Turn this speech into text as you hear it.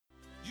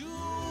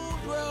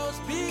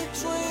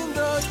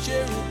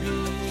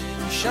cherubim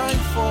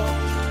shine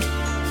forth.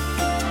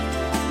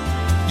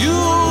 You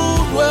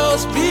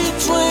dwells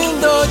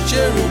between the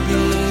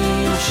cherubim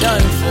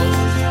shine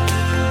forth.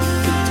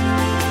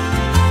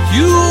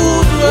 You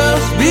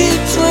dwells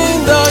between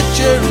the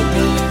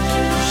cherubim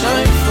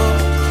shine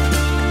forth.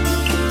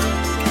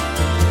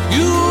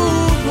 You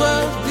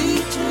dwells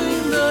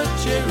between the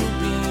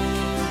cherubim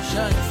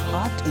shine forth.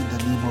 Heart in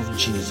the name of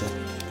Jesus.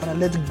 Father,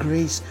 let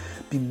grace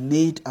be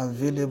made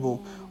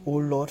available, oh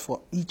Lord,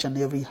 for each and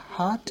every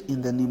heart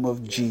in the name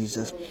of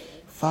Jesus.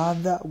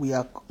 Father, we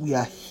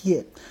are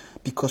here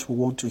because we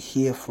want to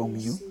hear from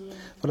you.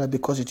 Father,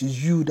 because it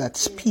is you that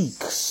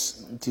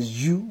speaks. It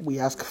is you. We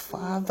ask,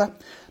 Father,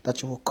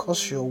 that you will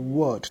cause your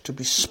word to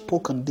be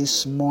spoken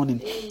this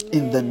morning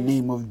in the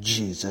name of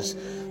Jesus.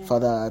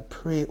 Father, I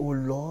pray, oh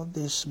Lord,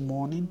 this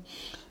morning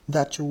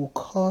that you will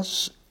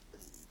cause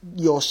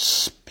your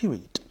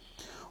spirit,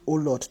 oh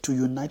Lord, to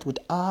unite with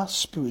our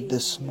spirit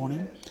this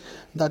morning,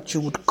 that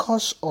you would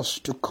cause us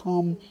to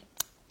come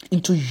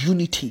into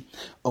unity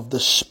of the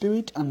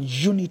spirit and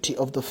unity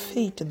of the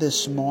faith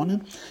this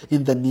morning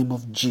in the name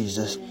of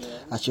Jesus.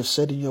 As you've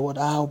said in your word,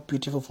 how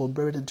beautiful for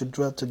brethren to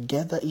dwell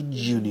together in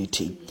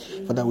unity.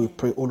 Father, we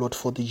pray, oh Lord,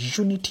 for the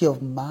unity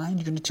of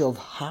mind, unity of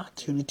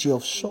heart, unity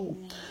of soul.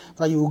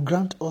 That you will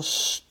grant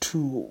us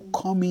to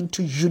come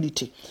into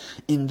unity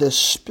in the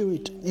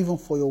spirit, even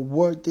for your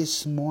word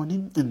this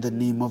morning in the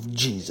name of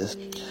Jesus.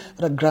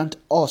 Father, grant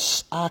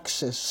us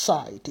access,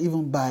 sight,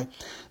 even by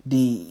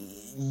the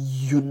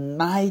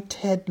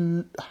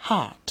united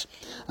heart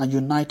and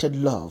united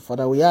love.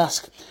 Father, we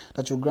ask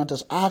that you grant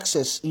us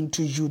access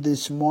into you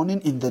this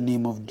morning in the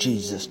name of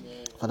Jesus.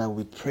 Father,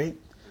 we pray,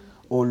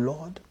 oh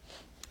Lord,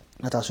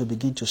 that as we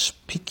begin to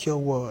speak your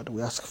word,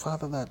 we ask,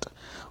 Father, that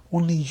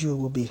only you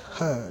will be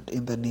heard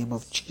in the name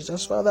of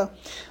Jesus. Father,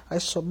 I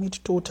submit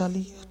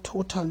totally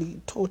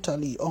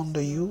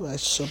under you. I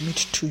submit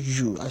to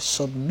you. I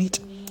submit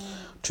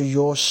to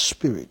your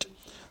spirit.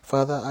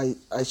 Father,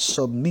 I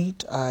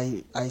submit.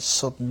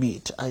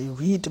 I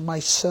rid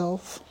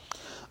myself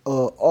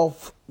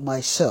of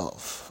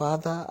myself.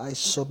 Father, I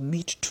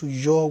submit to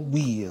your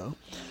will.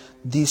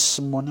 This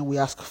morning we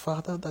ask,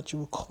 Father, that you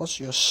will cause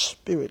your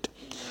spirit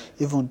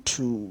even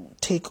to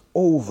take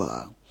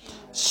over,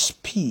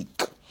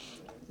 speak,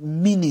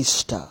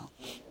 minister,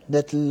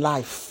 let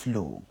life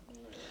flow,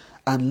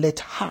 and let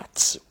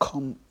hearts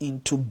come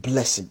into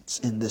blessings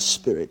in the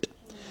spirit.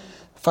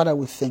 Father,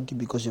 we thank you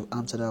because you've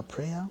answered our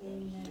prayer.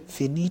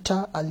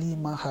 Finita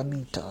alima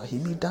hamita,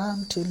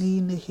 himidan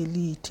teline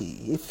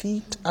hiliti,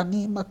 efit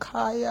anima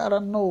kaya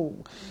rano,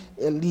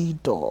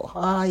 elido,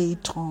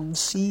 aiton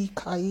si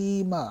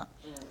kaima,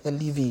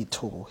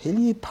 elivito,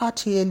 heli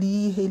pati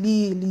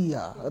heli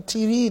elia,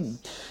 tirin,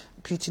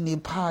 pitini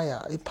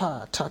paya,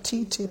 ipa,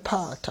 tatite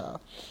pata,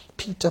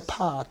 pita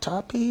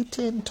pata,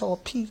 pitinto,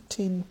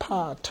 pitin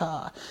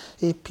pata,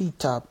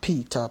 epita,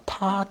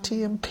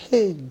 patin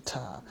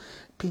penta,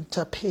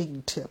 Pinta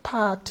paint,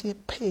 party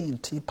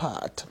paint,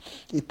 part,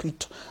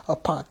 epita,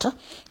 apata,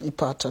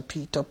 epata,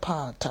 pita,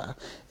 pata,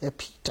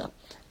 epita,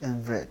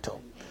 and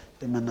veto,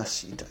 the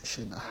manasita,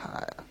 shina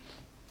higher.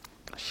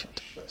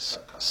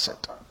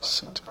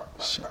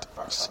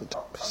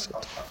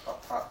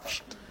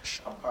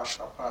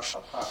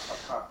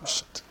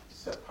 Shit.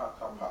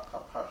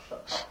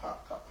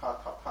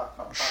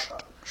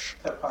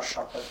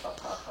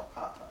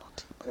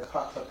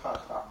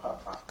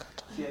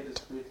 Here the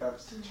spirit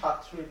of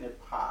chattering a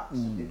path,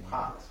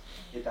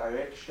 a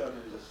direction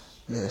in the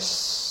spirit,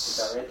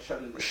 yes, a direction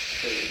in the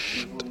spirit,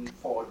 even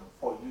for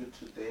you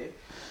today,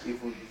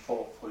 even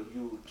for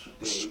you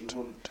today,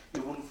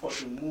 even for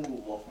the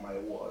move of my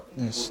word,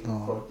 yes, even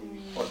Lord.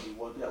 for the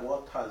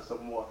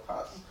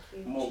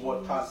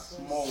waters,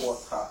 more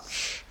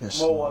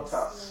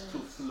waters to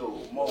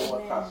flow, more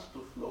waters to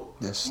flow.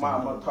 Yes,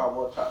 My Lord. waters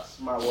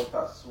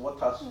to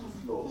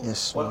flow.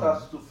 Yes,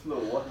 waters to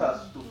flow.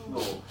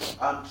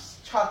 I'm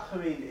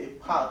chattering a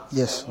path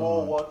yes, for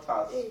more Lord.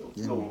 waters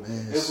to flow,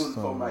 Yes, even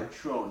for Lord. my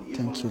throne,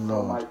 Thank you, for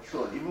Lord. my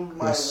throne, even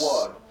Yes.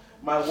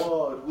 my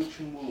word which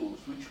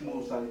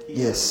moves and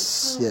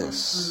heals,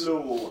 Yes.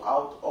 will flow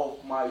out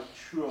of my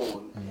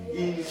throne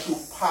into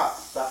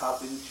paths that have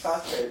been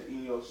charted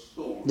in your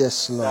soul.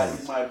 Yes, Lord. That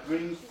it might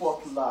bring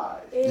forth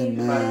life. Amen.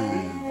 It might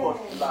bring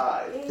forth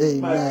life. Amen.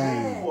 It might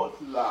bring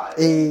forth life.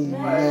 Amen.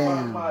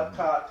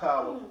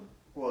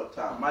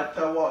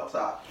 Matter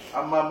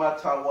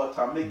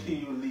water, making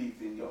you live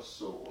in your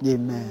soul.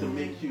 Amen. To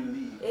make you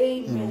live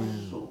in your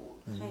soul.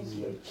 Thank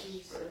you,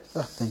 Jesus.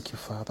 Thank you,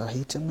 Father.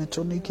 Enter.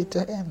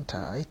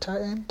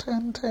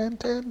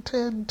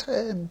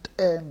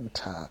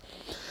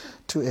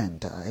 To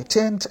enter.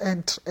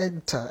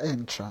 Enter.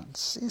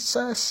 Entrance. See.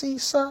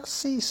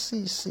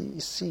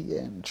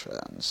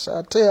 Entrance.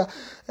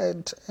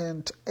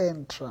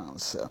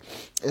 Entrance.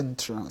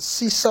 Entrance.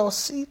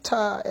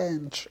 Sita.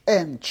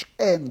 Entrance.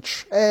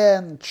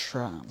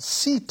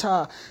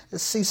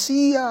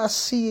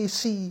 Sita.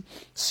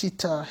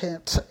 Sita.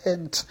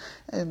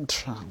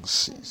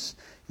 Entrances.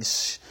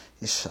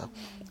 It's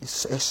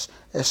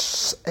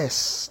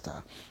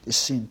Esther. It's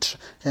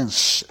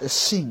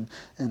sing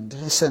and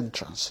his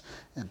entrance.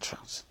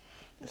 Entrance.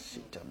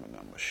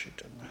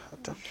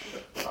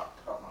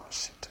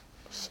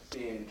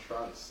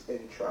 Entrance,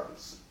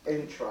 entrance,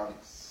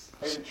 entrance,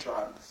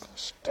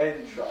 entrance,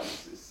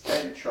 entrances,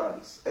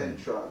 entrance,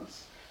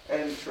 entrance,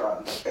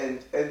 entrance,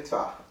 and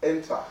enter,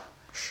 enter,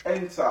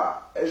 enter,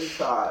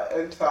 enter,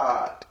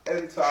 enter,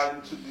 enter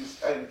into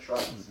these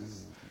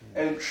entrances,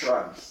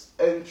 entrance,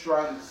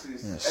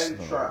 entrances, Yes,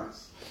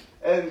 entrance,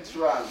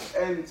 entrance,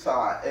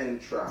 enter,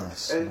 entrance,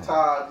 Yes,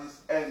 enter this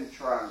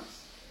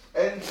entrance,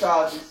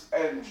 enter this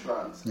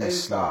entrance,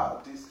 Yes, enter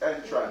Lord. these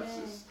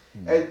entrances.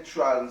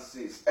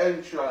 Entrances,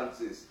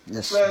 entrances,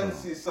 Yes,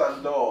 trances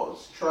and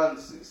doors,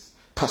 trances,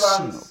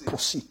 Passino, trances,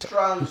 posita.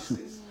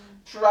 trances,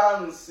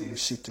 trances,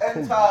 Musita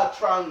enter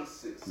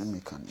trances,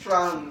 Mechanic.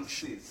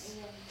 trances,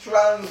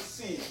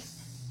 trances,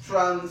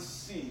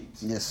 transit,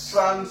 Yes.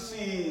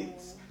 transit,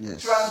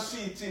 Yes.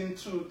 transit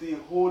into the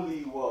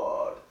holy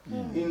word,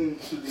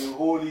 into the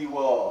holy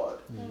word,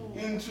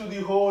 into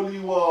the holy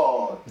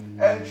word,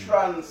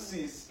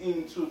 entrances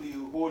into the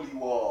holy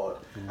word,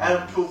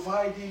 and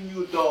providing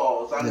you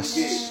doors and Yes.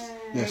 gates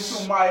Yes.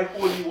 into my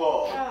holy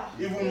word,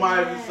 even my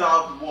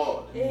reserved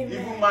word,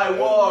 even my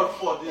word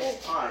for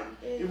this time,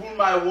 even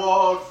my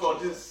word for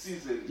this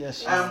season.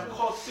 Yes. I'm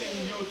causing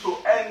you to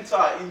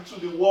enter into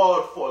the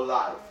word for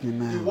life,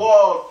 Amen. the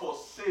word for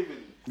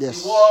saving,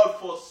 Yes. the word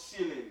for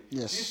sealing.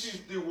 Yes. This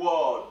is the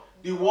word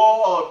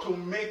to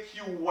make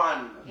you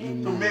one,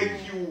 to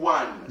make you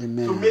one,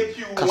 Amen. to make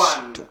you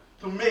one,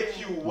 to make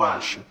you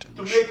one,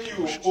 to make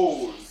you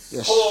whole,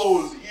 Yes.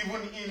 whole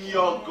even in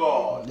your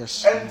God.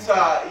 Yes.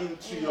 Enter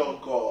into your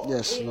God.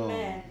 Yes,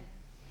 Lord.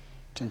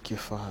 Thank you,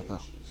 Father.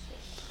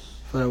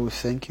 Father, we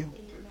thank you.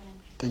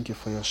 Thank you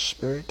for your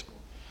spirit.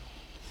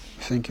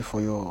 Thank you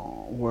for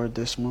your word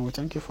this morning. We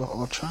thank you for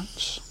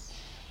utterance.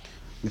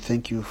 We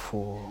thank you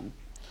for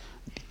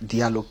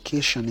the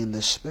allocation in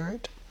the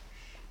spirit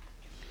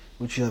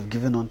which you have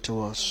given unto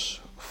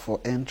us for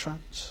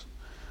entrance.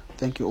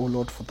 Thank you, O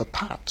Lord, for the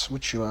paths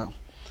which you are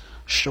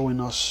showing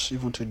us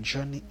even to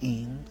journey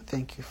in.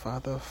 Thank you,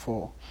 Father,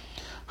 for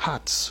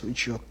hearts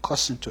which you are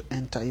causing to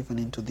enter even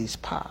into these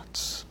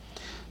paths.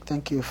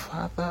 Thank you,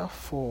 Father,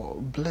 for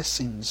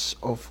blessings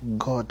of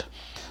God,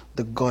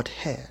 the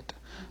Godhead.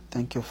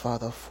 Thank you,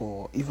 Father,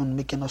 for even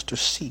making us to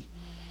see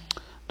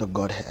the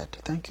Godhead.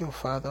 Thank you,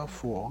 Father,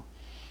 for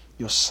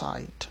your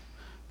sight.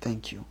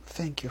 Thank you.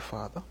 Thank you,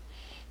 Father.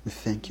 We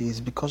thank you. It's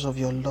because of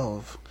your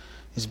love.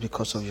 It's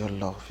because of your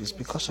love. It's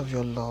because of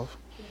your love.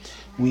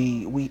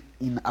 We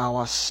in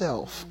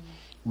ourselves,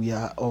 we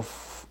are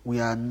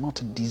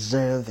not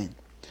deserving,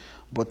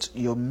 but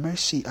your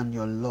mercy and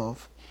your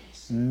love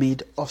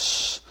made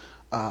us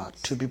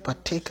to be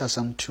partakers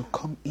and to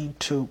come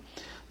into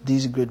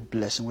this great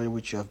blessing with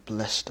which you have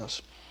blessed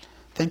us.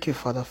 Thank you,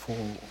 Father, for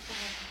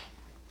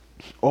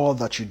all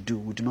that you do.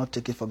 We do not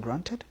take it for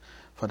granted.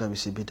 Father, we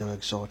say be thou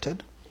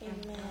exalted.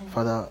 Amen.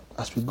 Father,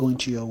 as we go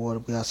into your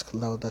word, we ask,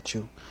 Lord, that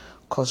you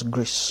cause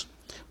grace,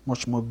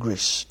 much more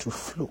grace, to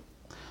flow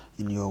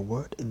in your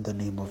word in the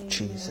name of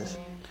Jesus.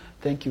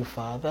 Thank you,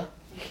 Father,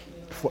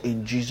 for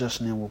in Jesus'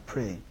 name we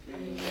pray.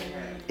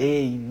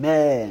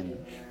 Amen.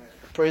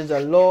 Praise the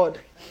Lord.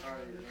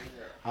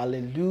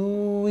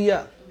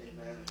 Hallelujah.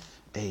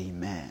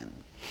 Amen.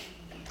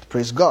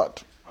 Praise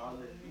God.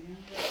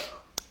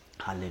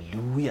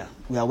 Hallelujah.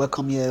 We are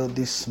welcome here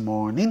this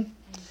morning.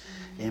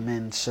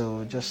 Amen.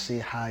 So just say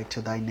hi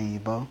to thy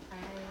neighbor.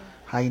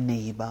 Hi,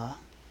 neighbor.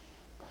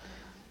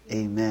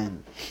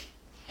 Amen.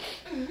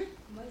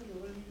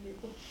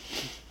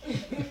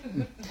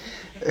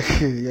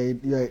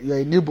 You're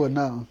a neighbor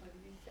now.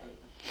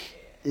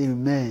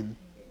 Amen.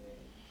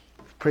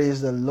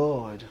 Praise the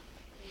Lord.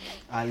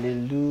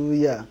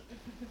 Hallelujah.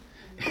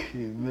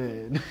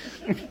 Amen.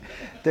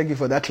 Thank you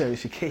for that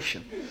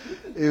clarification.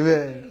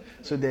 Amen.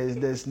 So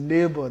there's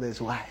neighbor,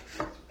 there's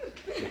wife.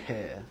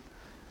 Yeah.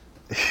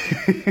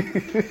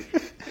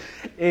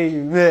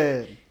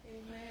 Amen.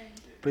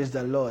 Praise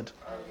the Lord.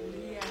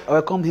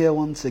 Welcome here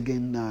once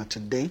again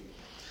today.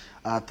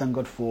 Thank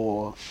God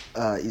for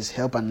His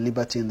help and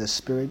liberty in the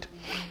Spirit.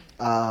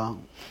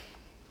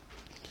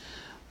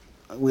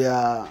 We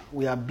are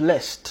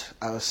blessed.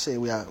 I will say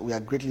we are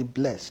greatly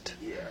blessed.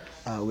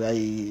 We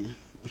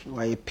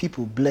are a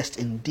people blessed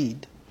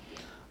indeed,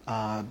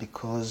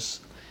 because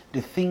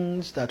the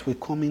things that we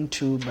come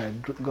into by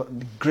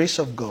the grace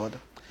of God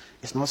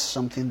is not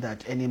something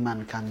that any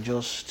man can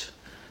just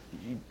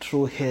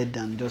throw head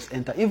and just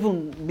enter.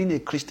 Even being a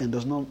Christian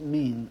does not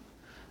mean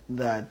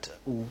that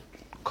we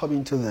come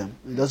into them.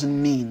 It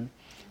doesn't mean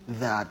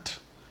that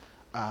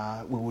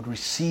we would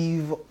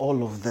receive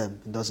all of them.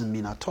 It doesn't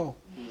mean at all.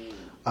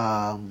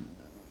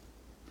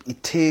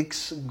 It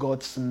takes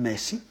God's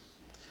mercy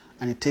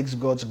and it takes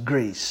God's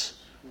grace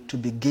to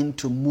begin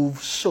to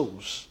move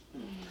souls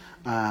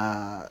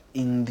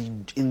in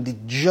the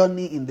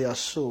journey in their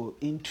soul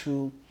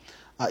into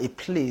a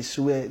place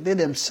where they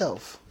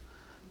themselves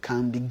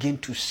can begin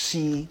to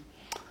see,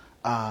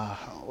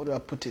 how do I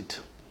put it?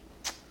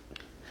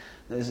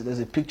 there's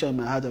a picture in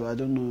my head of, I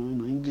don't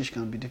know, English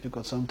can be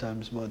difficult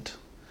sometimes, but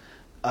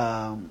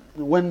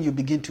when you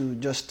begin to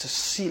just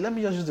see, let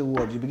me just use the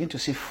word, you begin to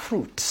see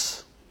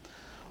fruits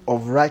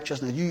of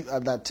righteousness,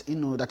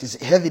 that is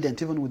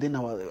evident even within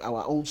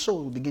our own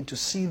soul. We begin to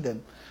see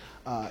them.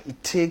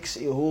 It takes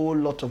a whole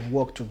lot of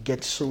work to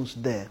get souls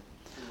there,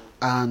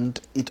 and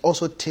it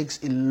also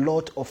takes a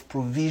lot of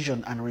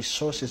provision and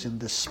resources in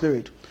the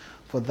spirit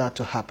for that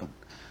to happen.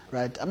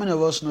 Right? How many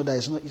of us know that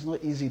it's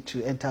not easy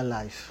to enter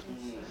life?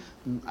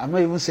 I'm not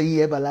even saying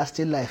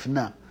everlasting life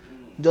now,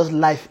 just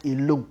life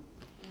alone.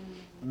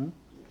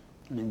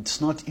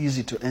 It's not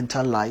easy to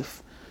enter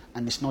life,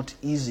 and it's not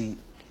easy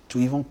to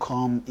even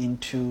come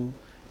into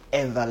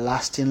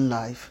everlasting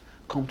life,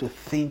 come to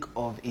think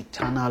of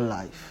eternal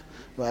life,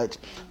 right?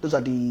 Those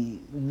are the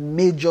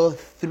major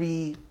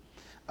three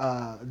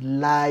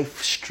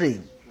life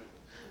stream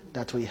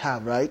that we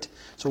have, right?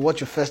 So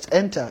what you first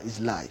enter is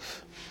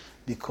life,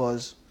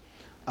 because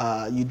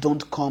you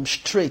don't come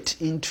straight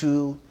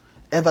into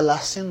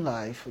everlasting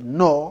life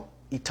nor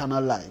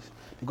eternal life,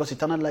 because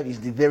eternal life is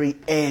the very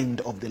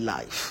end of the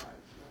life,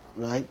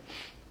 right?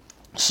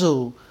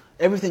 So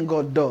everything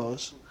God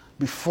does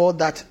before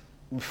that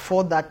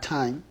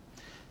time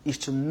is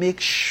to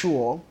make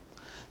sure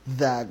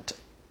that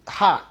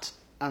heart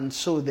and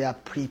soul, they are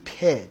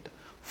prepared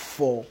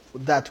for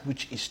that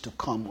which is to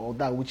come, or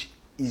that which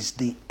is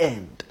the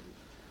end,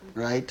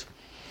 right?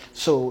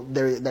 So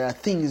there are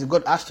things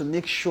God has to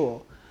make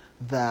sure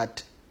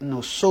that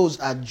souls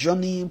are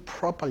journeying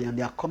properly and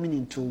they are coming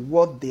into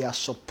what they are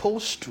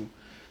supposed to,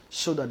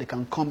 so that they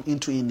can come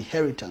into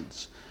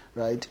inheritance,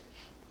 right?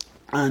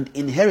 And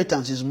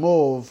inheritance is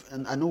more of,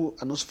 and I know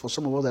for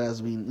some of us that has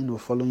been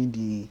following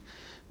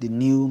the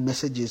new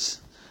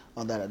messages,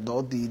 or that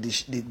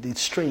the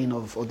strain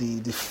of, or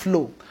the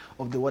flow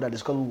of the word that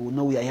is coming. We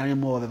know we are hearing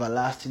more of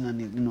everlasting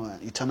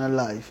and eternal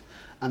life,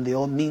 and they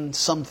all mean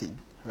something,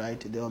 right?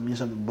 They all mean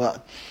something.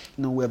 But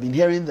we have been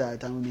hearing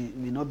that, and we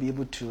may not be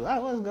able to.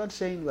 What's God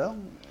saying? Well,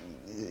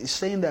 He's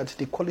saying that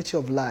the quality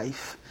of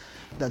life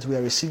that we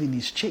are receiving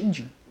is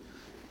changing.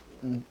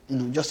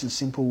 Just in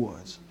simple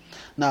words.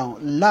 Now,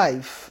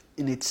 life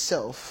in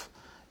itself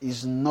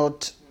is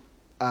not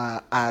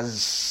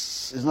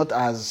as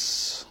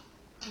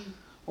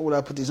what would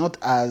I put? It's not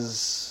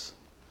as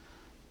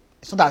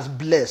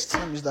blessed.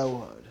 Let me use that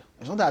word.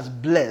 It's not as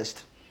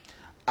blessed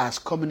as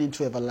coming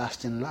into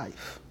everlasting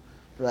life,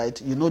 right?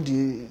 And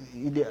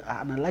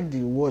I like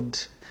the word.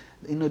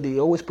 They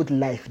always put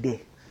life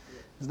there.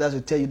 That's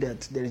to tell you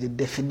that there is a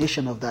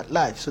definition of that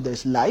life. So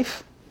there's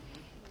life,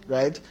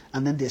 right?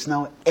 And then there's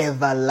now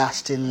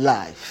everlasting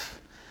life.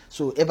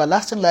 So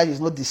everlasting life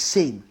is not the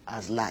same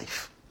as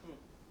life,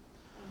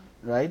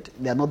 right?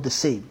 They are not the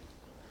same.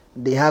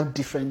 They have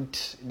different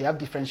strength.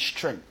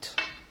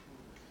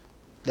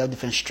 They have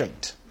different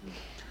strength.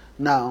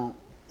 Now,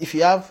 if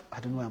you have,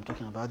 I don't know why I'm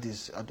talking about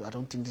this. I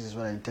don't think this is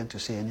what I intend to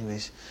say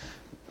anyways.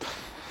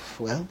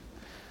 Well,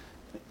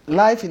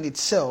 life in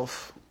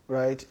itself,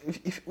 right?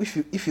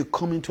 If you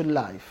come into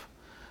life,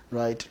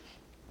 right,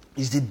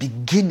 is the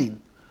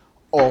beginning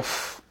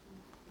of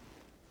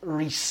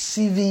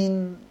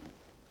receiving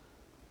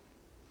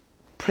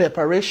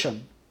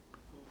preparation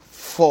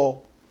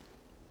to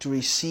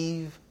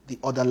receive the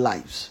other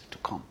lives to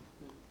come,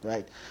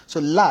 right? So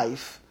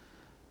life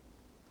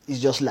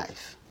is just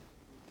life.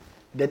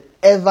 Then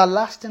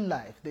everlasting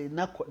life, they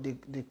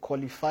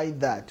qualify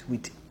that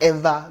with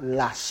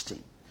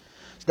everlasting.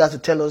 So that's to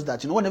tell us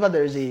that whenever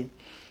there is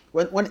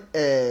when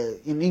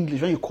in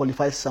English, when you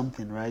qualify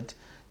something, right,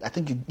 I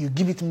think you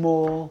give it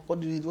more. What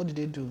do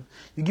they do?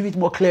 You give it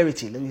more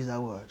clarity. Let me use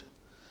that word,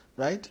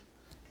 right?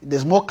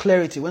 There's more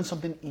clarity when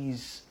something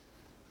is.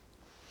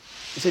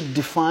 Is it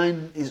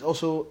defined? Is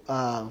also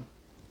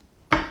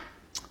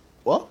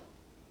what?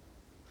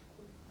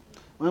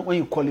 When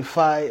you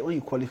qualify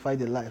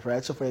the life,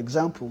 right? So, for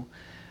example,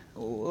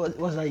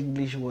 what's that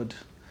English word?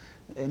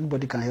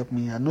 Anybody can help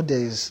me? I know there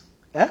is.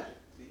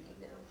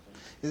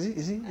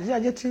 Is it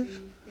adjective?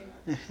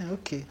 Yeah.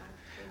 Okay.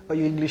 Are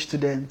you English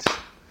student?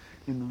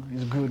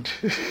 It's good.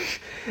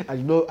 I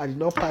did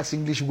not pass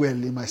English well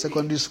in my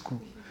secondary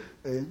school.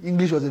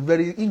 English was a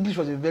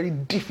very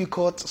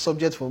difficult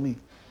subject for me.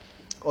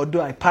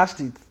 Although I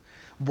passed it,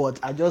 but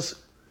I just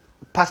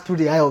passed through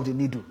the eye of the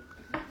needle.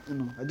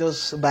 I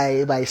just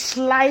by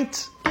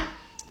slight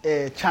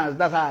chance,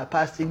 that's how I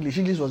passed English.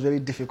 English was very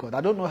difficult.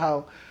 I don't know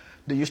how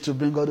they used to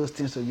bring all those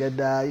things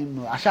together. I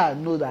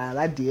know that I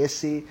like the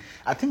essay.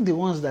 I think the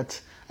ones that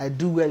I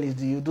do well is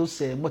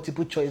those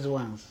multiple choice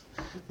ones.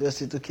 Just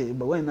say, okay,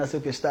 but when I say,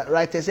 okay, start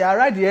write, I say, I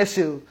write the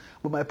essay,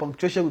 but my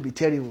punctuation will be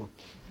terrible.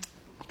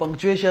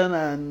 Punctuation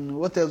and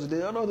what else?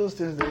 All those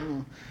things they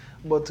know.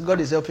 But God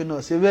is helping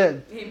us.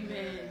 Amen.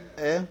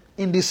 Amen.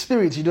 In the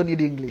spirit, you don't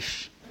need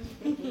English.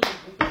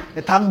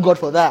 Thank God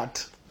for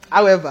that.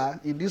 However,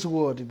 in this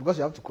world, because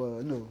you have to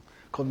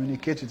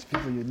communicate with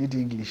people, you need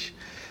English.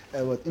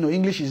 But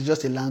English is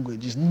just a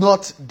language. It's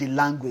not the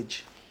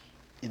language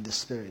in the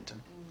spirit,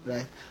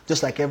 right?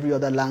 Just like every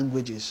other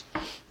languages,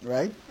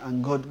 right?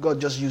 And God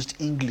just used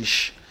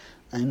English,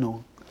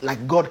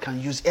 like God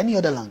can use any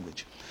other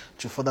language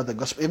to further the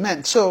gospel.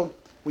 Amen. So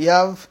we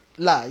have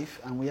life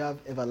and we have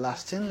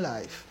everlasting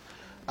life.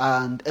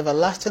 And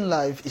everlasting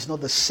life is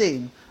not the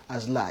same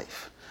as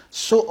life.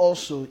 So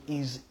also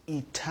is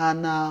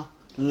eternal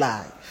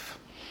life.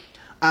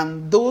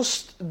 And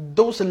those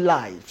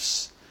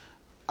lives,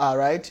 all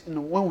right,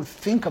 when we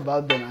think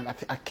about them, and I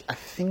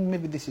think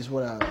maybe this is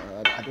what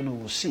I don't know,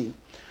 we'll see.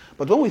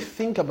 But when we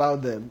think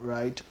about them,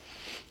 right,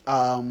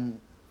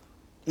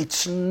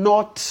 it's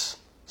not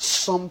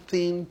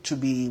something to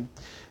be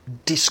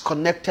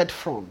disconnected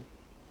from,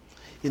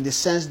 in the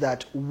sense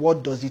that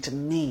what does it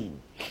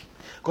mean?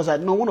 Because I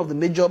know one of the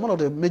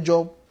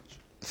major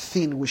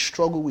thing we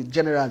struggle with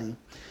generally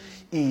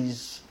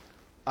is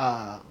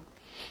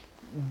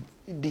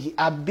the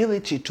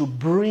ability to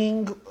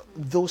bring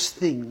those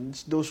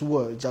things, those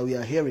words that we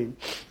are hearing,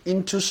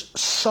 into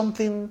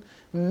something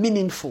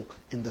meaningful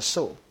in the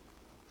soul,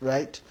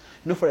 right?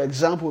 For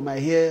example, we might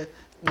hear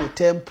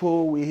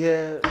temple, we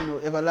hear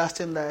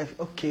everlasting life.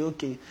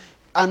 Okay,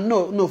 and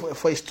no,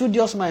 for a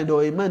studious mind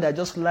or a mind that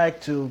just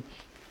like to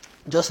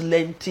just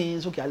learn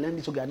things. Okay, I learn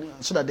this. Okay,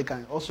 so that they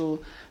can also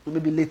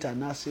maybe later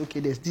now say, okay,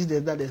 there's this,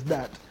 there's that, there's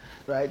that,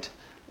 right?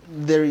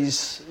 There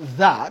is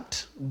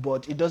that,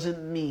 but it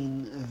doesn't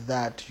mean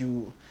that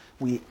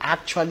we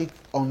actually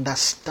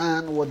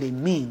understand what they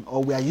mean,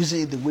 or we are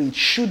using it the way it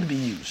should be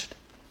used,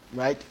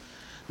 right?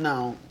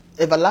 Now,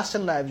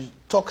 everlasting life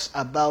talks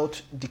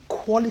about the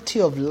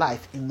quality of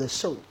life in the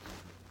soul.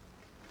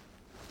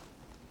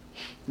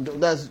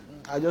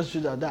 I just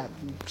use that.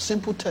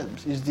 Simple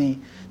terms is the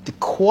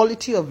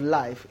quality of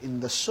life in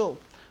the soul,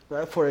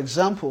 right? For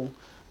example,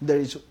 there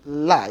is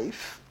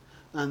life,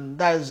 and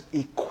that is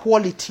a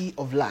quality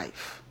of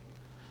life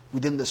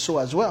within the soul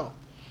as well.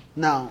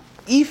 Now,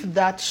 if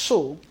that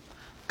soul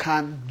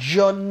can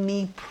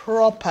journey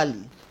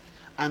properly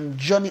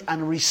and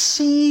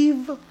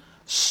receive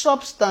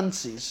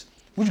substances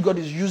which God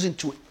is using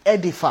to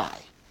edify,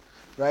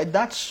 right?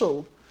 That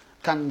soul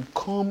can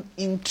come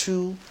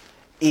into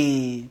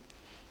a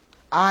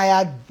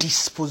higher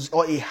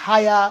or a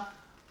higher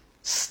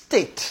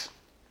state.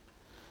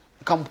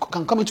 Can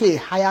come into a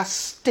higher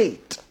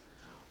state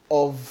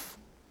of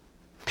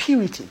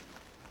purity.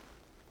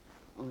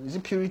 Is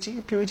it purity?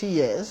 Purity,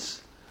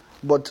 yes.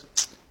 But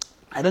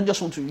I don't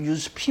just want to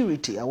use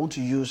purity. I want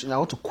to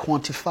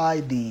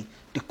quantify the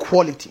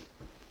quality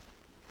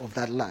of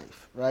that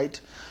life, right?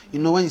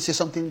 When you say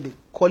something, the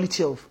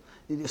quality of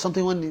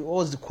something, what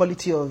was the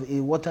quality of a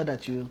water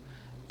that you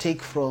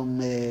take from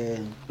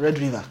Red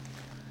River,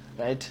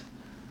 right?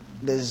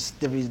 There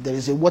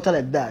is a water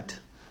like that.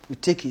 You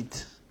take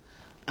it,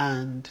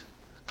 and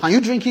can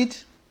you drink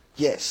it?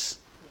 Yes.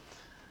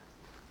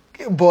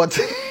 But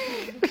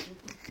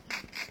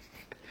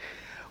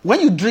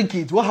when you drink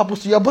it, what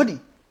happens to your body?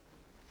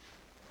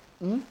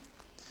 When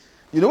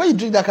you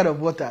drink that kind of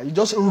water, you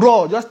just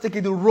take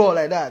it raw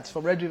like that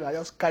from Red River,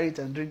 just carry it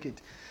and drink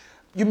it.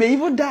 You may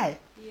even die.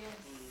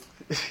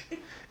 Yes.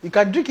 You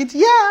can drink it,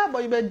 yeah,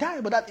 but you may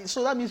die. But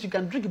so that means you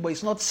can drink it, but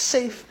it's not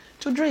safe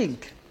to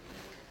drink.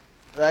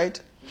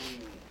 Right?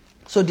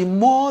 So the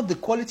more the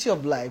quality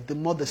of life, the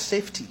more the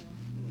safety.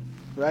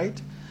 Right?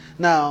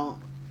 Now,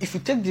 if you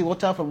take the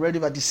water from Red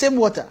River, the same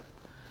water,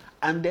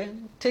 and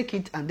then take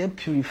it and then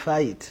purify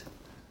it,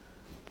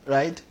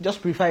 right?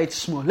 Just purify it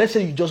small. Let's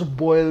say you just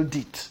boiled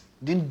it,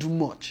 didn't do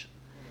much,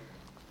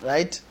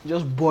 right?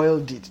 Just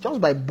boiled it.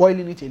 Just by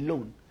boiling it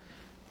alone,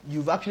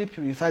 you've actually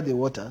purified the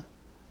water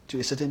to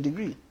a certain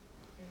degree,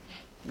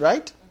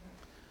 right?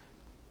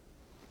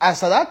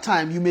 As at that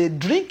time, you may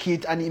drink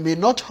it and it may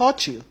not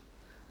hurt you,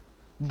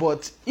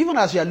 but even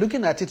as you are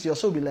looking at it, you'll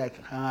also be like,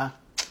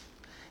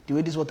 the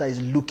way this water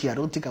is looking, I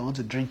don't think I want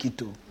to drink it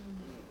too.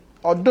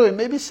 Although it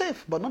may be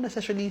safe, but not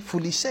necessarily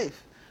fully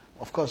safe.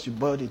 Of course, you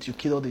boiled it, you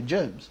kill all the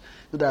germs.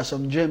 So there are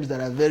some germs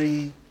that are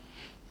very,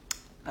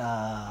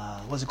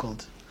 what's it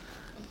called?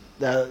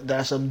 There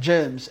are some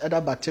germs,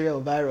 either bacteria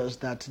or virus,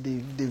 that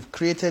they've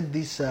created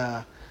this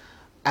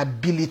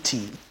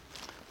ability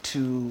to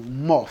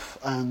morph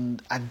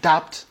and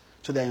adapt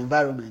to their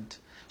environment.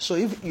 So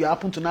if you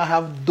happen to now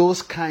have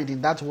those kind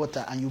in that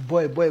water and you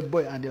boil,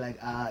 and they're like,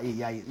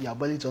 you are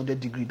boiling to 100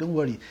 degrees. Don't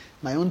worry,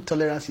 my own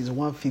tolerance is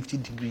 150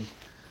 degrees,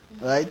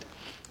 right?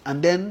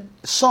 And then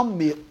some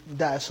may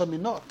die, some may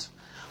not.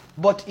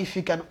 But if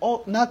you can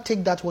now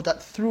take that water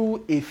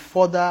through a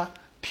further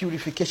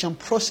purification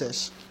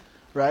process,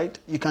 right?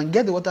 You can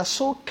get the water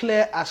so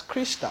clear as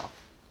crystal,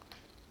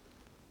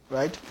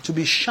 right? To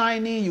be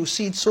shiny, you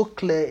see it so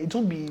clear. It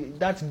won't be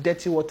that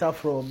dirty water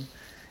from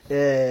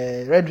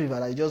Red River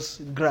that I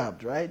just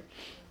grabbed, right?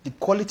 The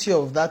quality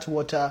of that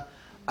water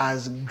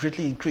has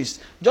greatly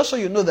increased. Just so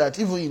you know that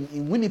even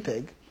in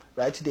Winnipeg,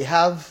 right, they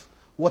have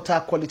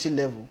water quality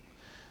level.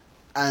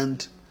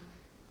 And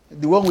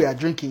the one we are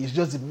drinking is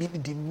just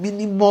the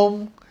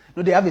minimum.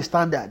 They have a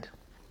standard.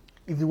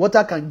 If the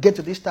water can get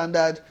to this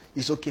standard,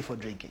 it's okay for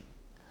drinking,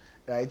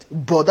 right?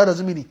 But that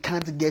doesn't mean it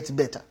can't get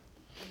better.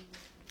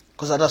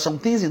 Because there are some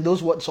things in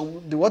those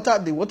the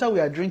water we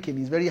are drinking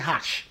is very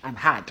harsh and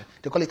hard.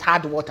 They call it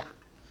hard water.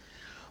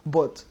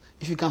 But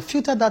if you can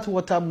filter that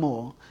water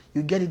more,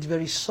 you get it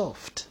very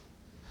soft.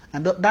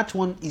 And that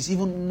one is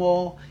even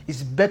more,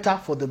 is better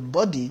for the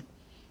body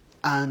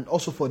and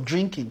also for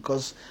drinking,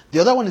 because the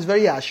other one is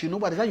very harsh.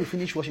 By the time you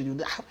finish washing, you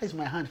know, how is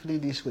my hand feeling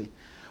this way?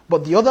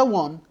 But the other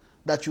one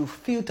that you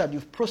filtered,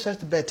 you've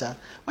processed better,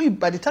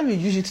 by the time you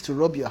use it to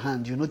rub your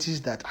hand, you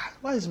notice that,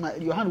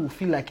 your hand will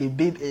feel like a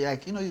baby,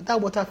 that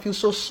water feels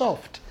so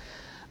soft.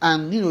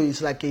 And,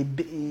 it's like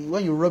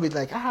when you rub it,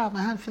 like,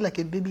 my hand feels like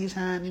a baby's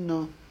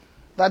hand,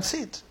 that's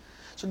it.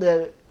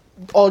 So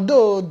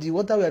although the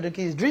water we are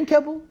drinking is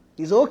drinkable,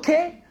 it's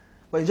okay,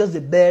 but it's just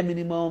the bare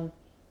minimum,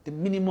 the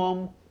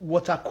minimum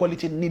water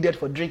quality needed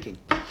for drinking,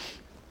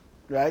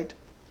 right?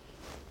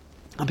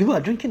 And people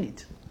are drinking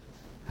it,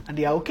 and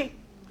they are okay,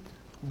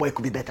 but it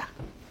could be better,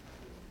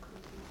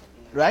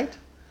 right?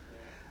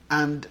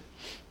 And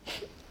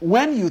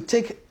when you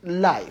take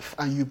life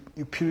and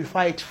you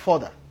purify it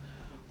further,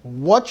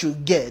 what you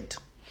get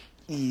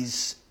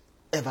is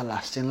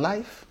everlasting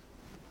life.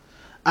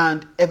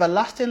 And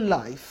everlasting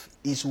life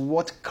is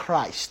what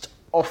Christ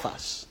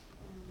offers.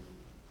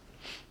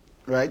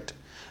 Right?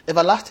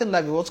 Everlasting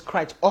life is what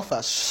Christ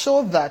offers,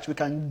 so that we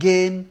can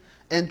gain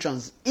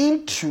entrance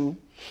into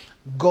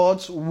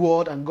God's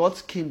word and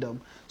God's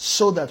kingdom,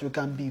 so that we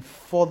can be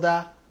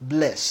further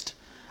blessed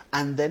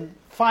and then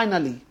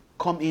finally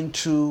come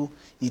into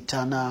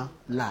eternal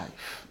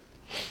life.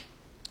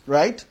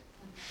 Right?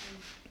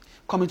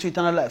 Come into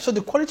eternal life. So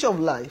the quality of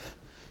life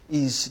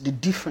is the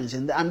difference.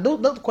 And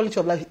that quality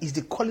of life is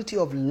the quality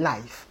of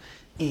life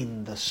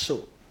in the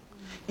soul.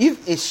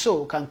 If a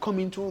soul can come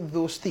into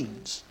those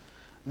things,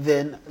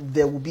 then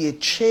there will be a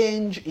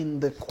change in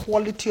the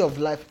quality of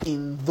life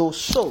in those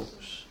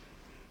souls.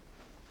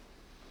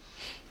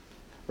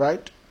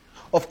 Right?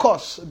 Of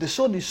course, the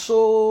soul is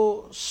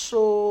so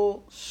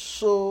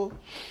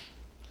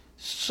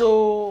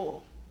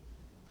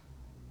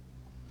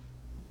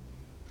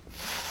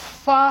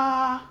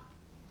far,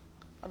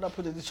 how do I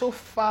put it? It's so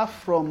far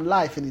from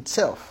life in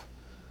itself.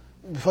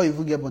 Before you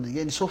even get born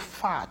again, it's so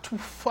far, too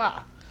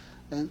far.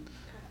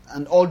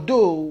 And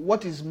although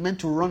what is meant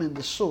to run in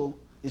the soul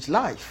is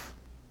life,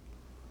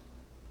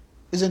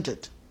 isn't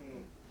it?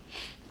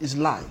 It's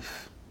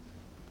life.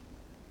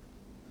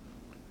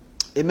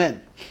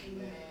 Amen.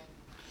 Amen.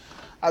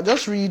 I'll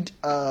just read.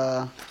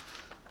 I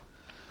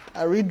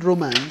read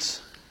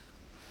Romans.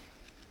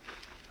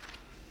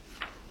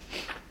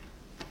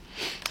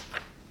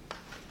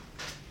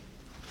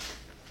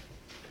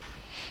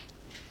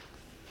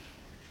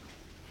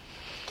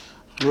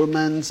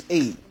 Romans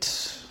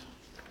 8.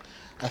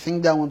 I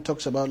think that one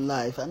talks about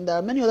life. And there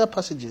are many other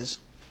passages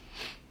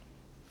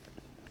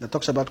that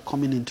talks about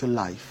coming into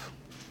life.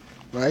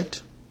 Right?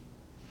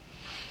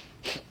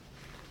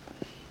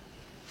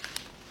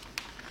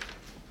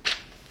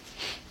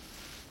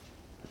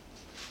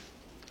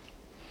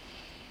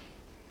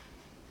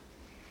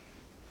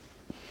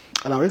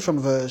 And I'll read from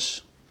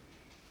verse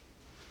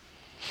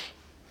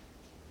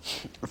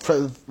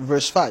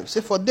 5.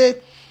 Say, for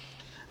they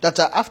that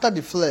are after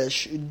the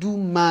flesh do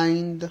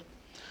mind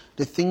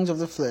the things of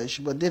the flesh,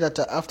 but they that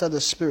are after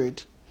the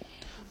Spirit,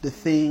 the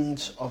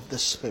things of the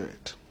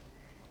Spirit.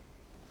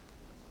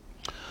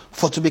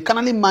 For to be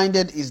carnally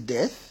minded is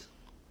death,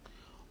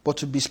 but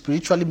to be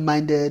spiritually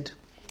minded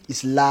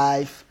is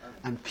life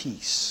and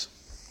peace.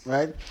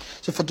 Right?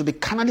 So for to be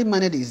carnally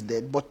minded is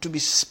death, but to be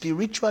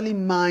spiritually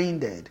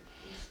minded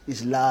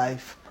is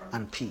life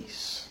and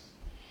peace.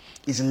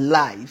 Is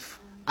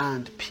life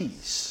and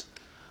peace.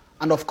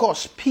 And of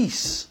course,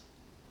 peace,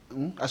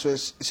 as well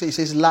as it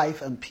says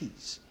life and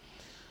peace.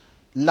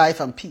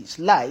 Life and peace.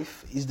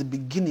 Life is the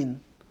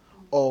beginning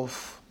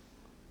of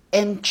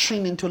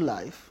entering into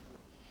life.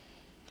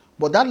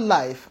 But that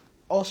life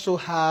also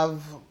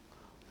have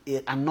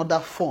another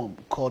form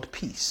called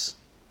peace.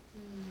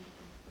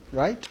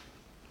 Right?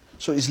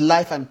 So it's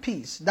life and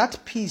peace. That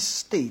peace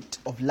state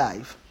of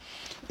life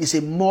is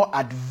a more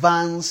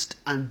advanced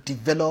and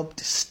developed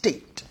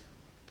state.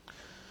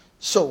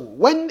 So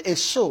when a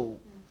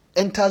soul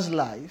enters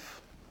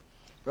life,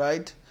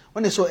 right?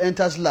 When a soul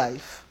enters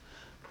life,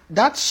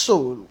 that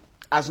soul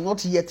has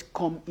not yet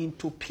come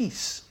into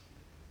peace.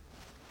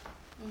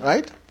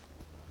 Right?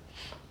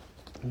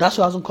 That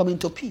soul hasn't come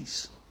into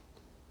peace.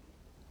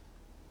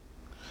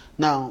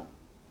 Now,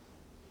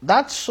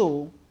 that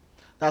soul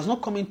that has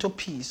not come into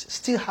peace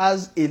still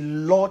has a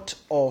lot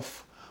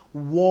of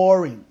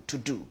warring to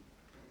do.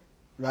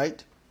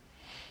 Right?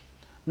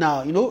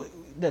 Now,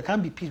 there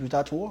can't be peace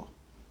without war.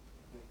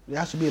 There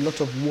has to be a lot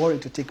of warring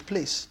to take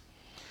place.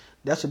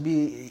 There has to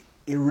be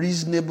a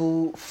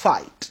reasonable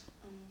fight.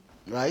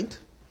 Right?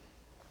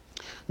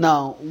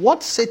 Now,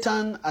 what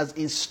Satan has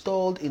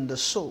installed in the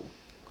soul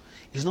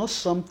is not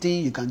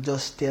something you can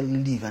just tell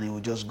leave and it will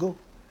just go.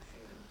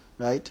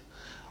 Right?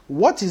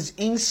 What is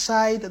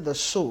inside the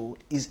soul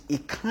is a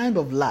kind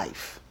of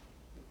life.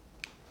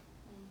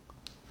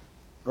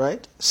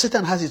 Right?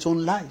 Satan has its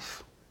own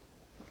life.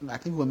 I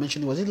think we were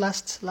mentioning, was it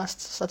last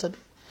Saturday?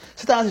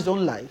 Satan has its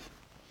own life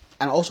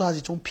and also has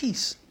its own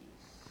peace.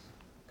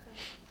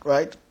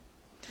 Right?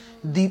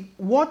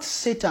 What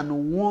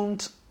Satan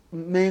wants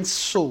man's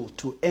soul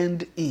to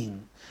end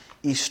in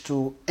is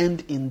to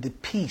end in the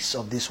peace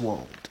of this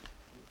world.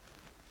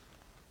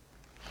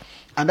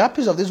 And that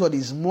peace of this world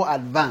is more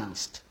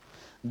advanced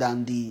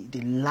than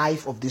the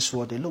life of this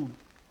world alone,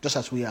 just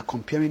as we are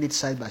comparing it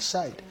side by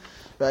side,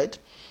 right?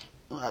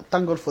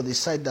 Thank God for the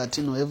side that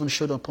heaven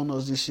showed upon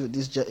us this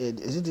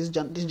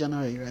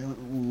January, right?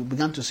 We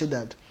began to see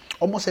that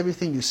almost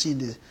everything you see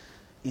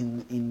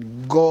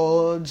in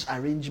God's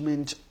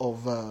arrangement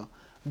of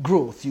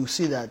growth, you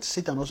see that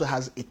Satan also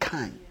has a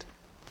kind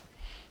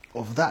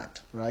of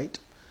that, right?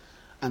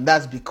 And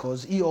that's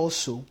because he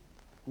also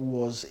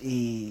was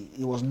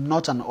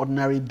not an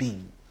ordinary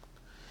being.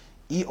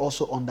 He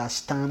also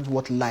understands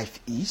what life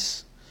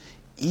is.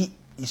 He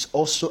is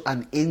also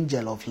an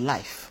angel of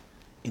life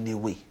in a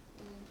way.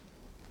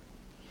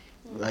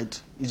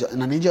 Right? He's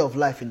an angel of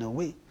life in a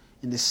way,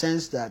 in the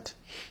sense that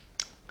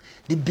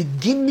the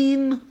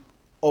beginning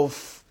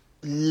of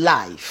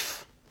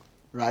life,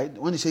 right?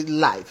 When you say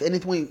life,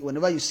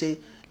 whenever you say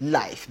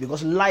life,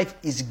 because life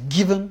is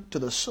given to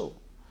the soul,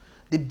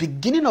 the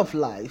beginning of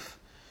life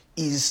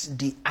is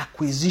the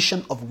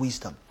acquisition of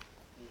wisdom.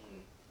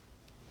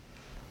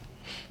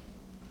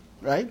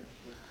 Right?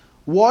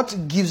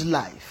 What gives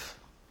life?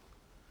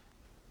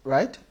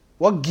 Right?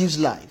 What gives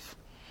life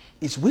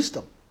is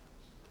wisdom.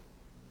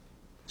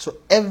 So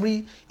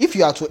if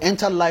you are to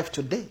enter life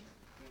today,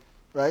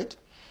 right?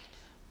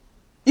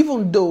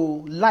 Even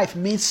though life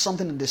means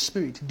something in the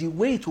spirit, the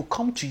way it will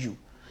come to you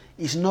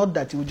is not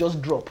that you will just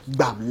drop,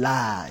 bam,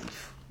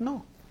 life.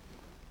 No.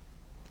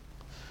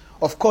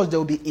 Of course, there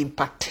could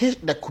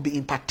be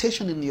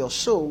impartation in your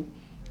soul,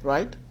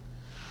 right?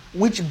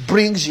 Which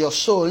brings your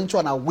soul into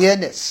an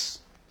awareness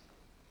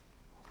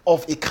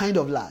of a kind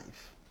of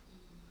life.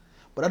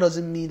 But that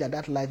doesn't mean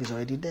that life is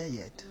already there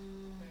yet.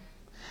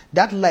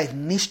 That life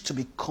needs to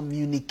be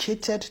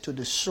communicated to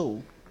the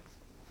soul,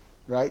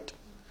 right?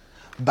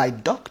 By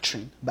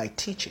doctrine, by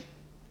teaching.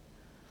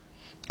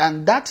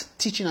 And that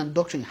teaching and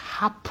doctrine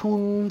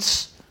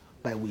happens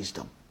by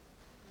wisdom.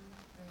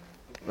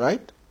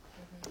 Right?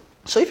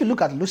 So if you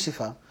look at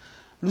Lucifer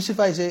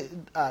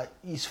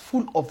is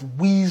full of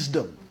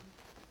wisdom,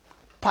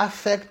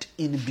 perfect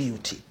in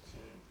beauty.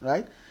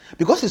 Right?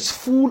 Because it's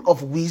full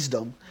of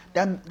wisdom,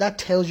 that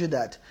tells you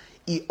that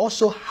he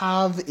also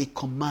have a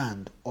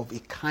command of a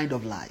kind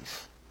of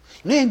life.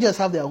 Angels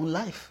have their own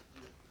life.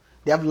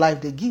 They have life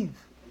they give.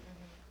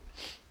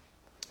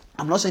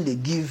 I'm not saying they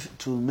give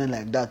to men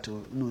like that.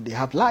 They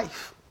have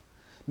life.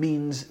 They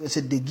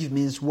give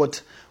means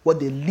what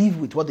they live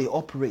with, what they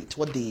operate,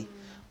 what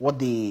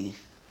they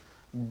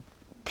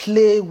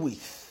play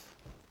with.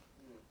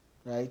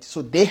 Right?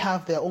 So they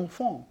have their own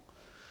form.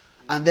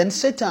 And then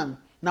Satan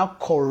now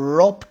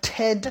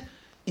corrupted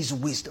his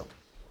wisdom.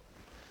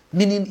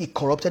 Meaning he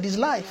corrupted his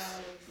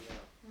life.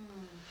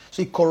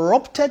 So he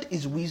corrupted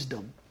his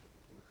wisdom.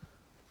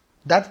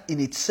 That in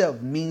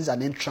itself means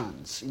an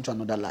entrance into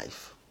another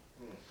life.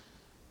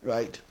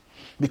 Right?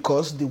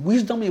 Because the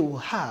wisdom he will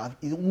have,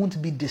 it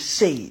won't be the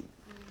same.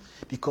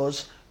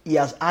 Because he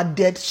has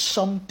added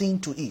something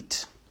to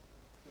it.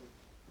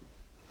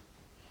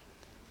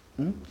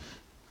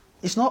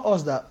 It's not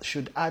us that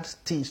should add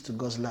things to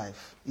God's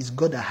life. It's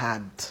God that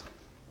adds.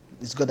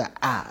 It's God that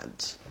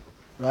adds.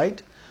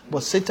 Right?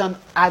 But Satan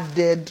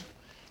added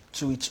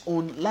to its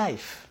own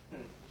life.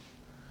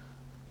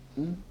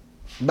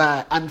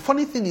 And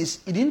funny thing is,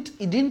 it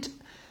didn't,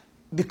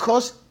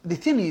 because the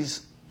thing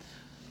is,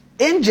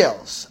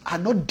 angels are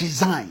not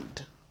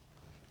designed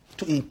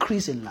to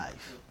increase in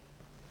life.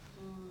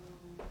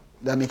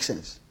 That makes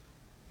sense.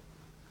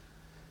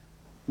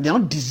 They are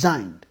not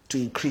designed to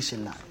increase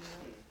in life.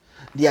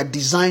 They are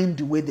designed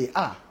the way they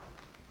are.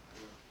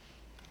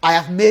 I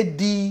have made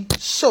thee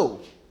so.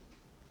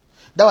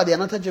 That was the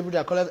anointed Gabriel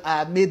that called, I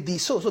have made thee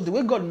so. So the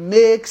way God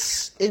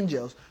makes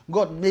angels,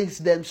 God makes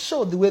them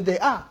so the way they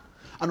are.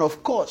 And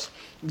of course,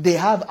 they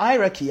have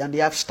hierarchy and they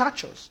have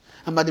statures.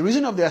 And by the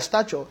reason of their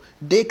stature,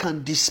 they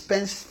can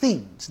dispense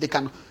things. They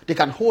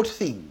can hold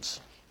things.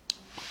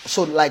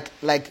 So like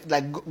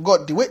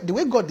God, the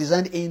way God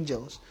designed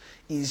angels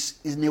is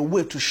in a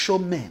way to show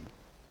men.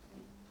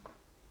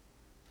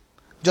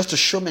 Just to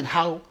show men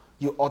how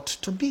you ought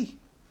to be.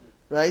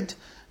 Right?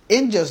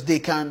 Angels, they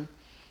can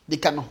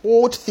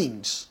hold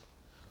things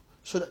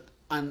so that,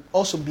 and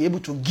also be able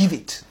to give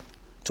it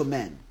to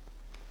men.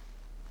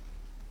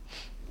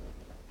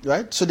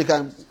 Right? So they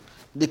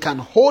can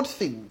hold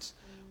things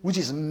which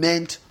is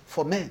meant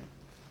for men.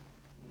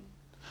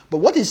 But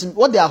what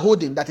they are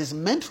holding that is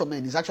meant for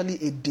men is actually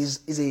a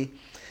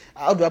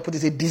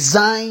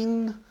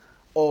design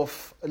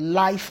of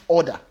life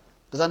order.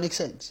 Does that make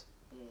sense?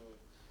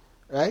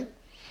 Right?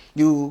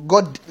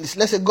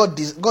 Let's say God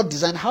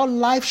designed how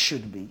life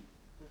should be.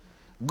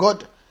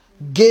 God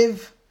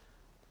gave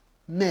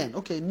men,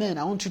 men,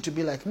 I want you to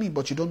be like me,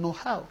 but you don't know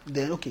how.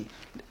 Then,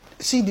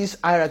 see this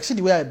hierarchy, see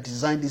the way I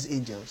designed these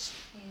angels.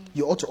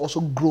 You ought to also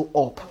grow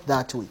up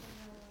that way.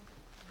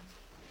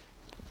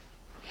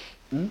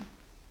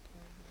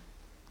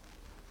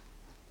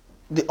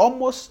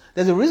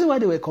 There's a reason why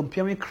they were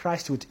comparing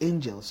Christ with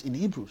angels in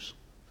Hebrews.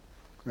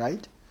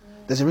 Right?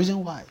 There's a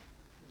reason why.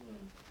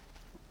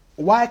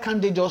 Why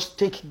can't they just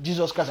take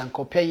Jesus Christ and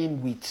compare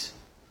him with,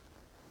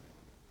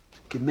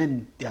 okay,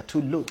 men, they are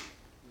too low,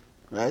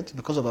 right?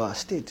 Because of our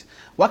state.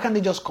 Why can't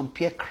they just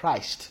compare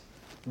Christ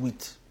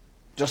with,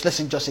 let's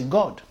say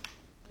God?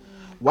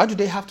 Why do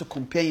they have to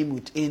compare him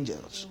with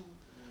angels?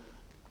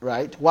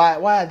 Right? Why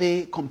are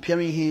they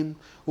comparing him?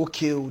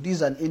 Okay, this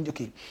is an angel.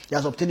 Okay, he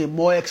has obtained a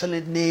more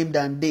excellent name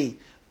than they.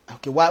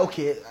 Okay, why?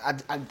 Okay,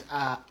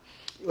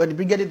 when he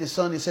begat the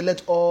Son, he said,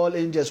 "Let all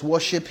angels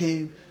worship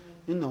him."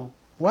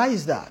 Why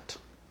is that?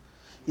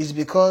 It's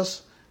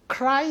because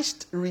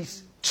Christ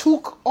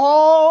took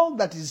all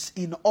that is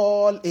in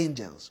all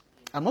angels.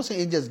 I'm not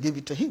saying angels gave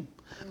it to him,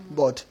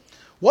 but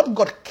what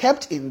God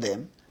kept in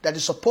them that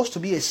is supposed to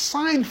be a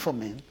sign for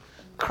men,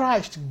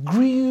 Christ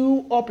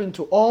grew up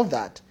into all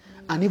that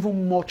and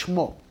even much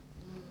more.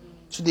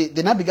 So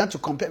they now began to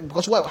compare,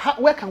 because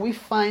where can we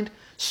find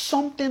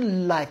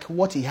something like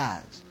what he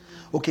has?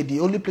 Okay, the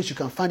only place you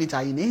can find it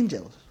are in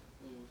angels.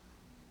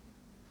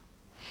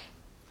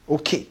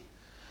 Okay.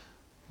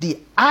 The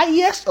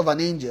highest of an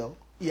angel,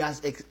 he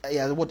has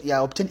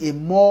obtained a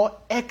more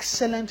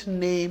excellent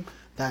name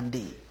than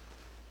they.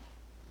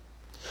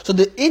 So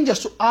the angels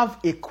to have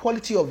a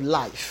quality of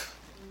life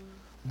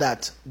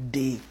that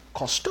they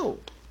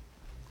custode,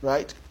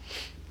 right?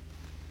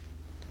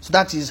 So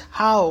that is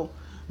how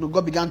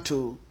God began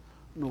to,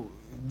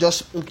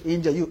 just look,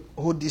 angel, you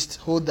hold this,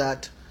 hold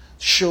that,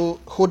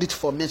 hold it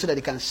for men so that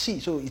they can see.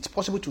 So it's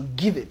possible to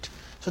give it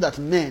so that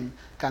men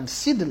can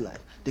see the life,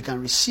 they can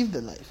receive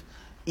the life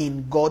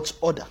in God's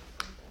order.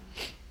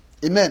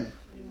 Amen.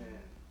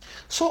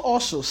 So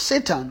also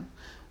Satan,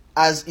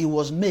 as he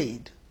was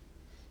made,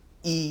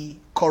 he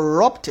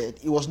corrupted.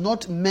 It was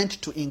not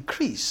meant to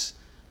increase.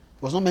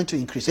 It was not meant to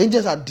increase.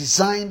 Angels are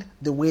designed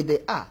the way they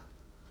are,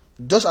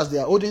 just as they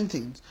are holding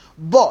things,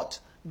 but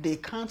they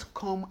can't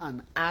come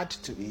and add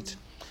to it.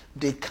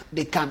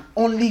 They can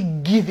only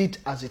give it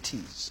as it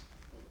is.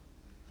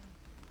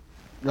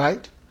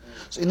 Right?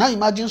 So now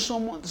imagine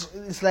someone,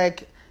 it's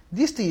like,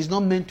 this thing is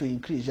not meant to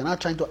increase. You're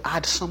not trying to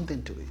add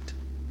something to it.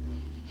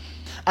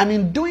 And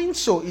in doing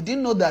so, he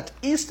didn't know that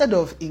instead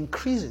of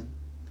increasing,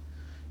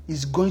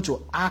 he's going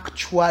to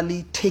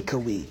actually take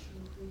away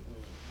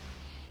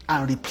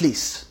and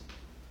replace.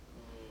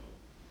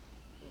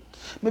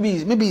 Maybe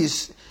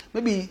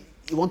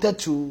he wanted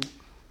to,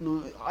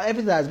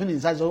 everything that has been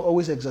inside is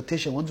always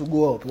exhortation. Want to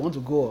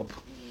go up,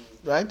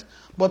 right?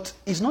 But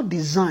it's not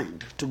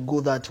designed to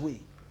go that way.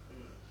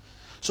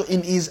 So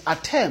in his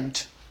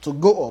attempt to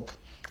go up,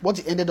 what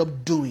he ended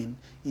up doing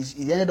is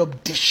he ended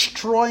up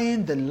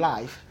destroying the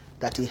life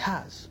that he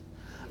has.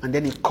 And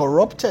then he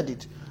corrupted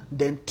it,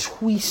 then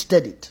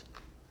twisted it.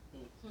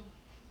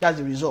 That's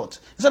the result.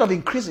 Instead of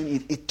increasing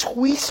it, it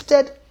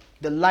twisted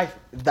the life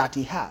that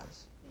he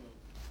has.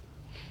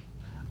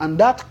 And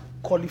that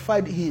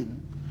qualified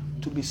him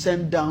to be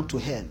sent down to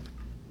hell.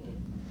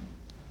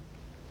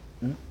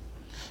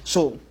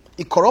 So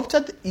he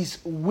corrupted his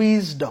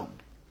wisdom.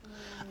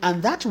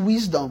 And that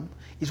wisdom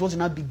is what he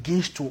now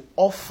begins to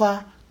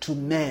offer to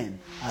men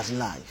as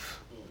life.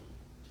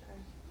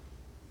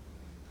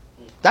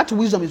 That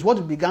wisdom is what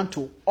he began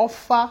to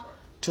offer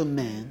to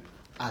men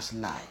as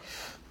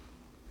life.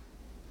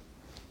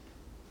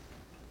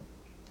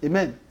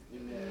 Amen.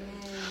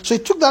 So he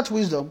took that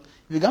wisdom,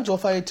 he began to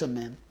offer it to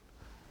men.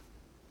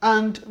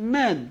 And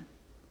men,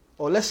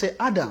 or let's say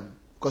Adam,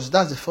 because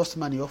that's the first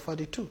man he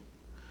offered it to.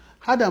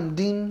 Adam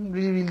didn't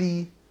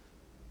really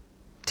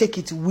take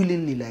it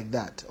willingly like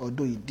that,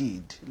 although he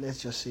did,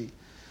 let's just say.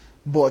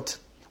 But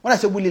when I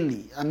say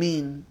willingly, I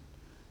mean,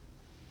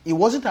 it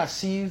wasn't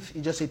as if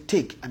he just said,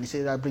 take, and he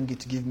said, I'll bring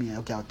it, give me,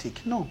 okay, I'll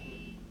take. No.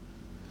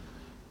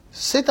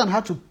 Satan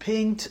had to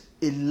paint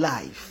a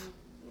life.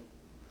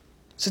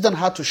 Satan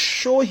had to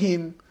show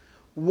him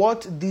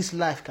what this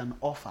life can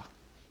offer,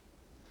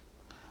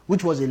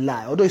 which was a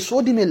lie. Although he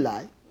showed him a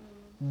lie,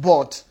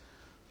 but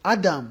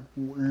Adam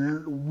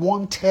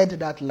wanted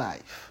that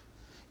life.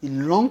 He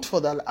longed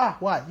for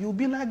that. Why? You'll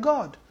be like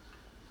God.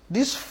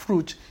 This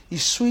fruit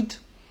is sweet,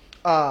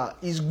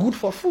 is good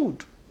for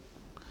food,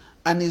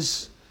 and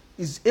is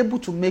able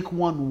to make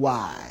one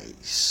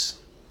wise.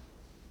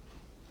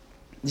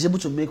 Is able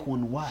to make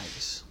one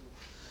wise.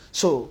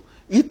 So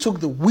he took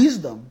the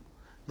wisdom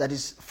that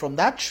is from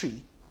that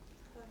tree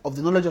of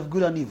the knowledge of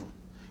good and evil,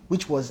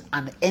 which was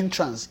an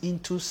entrance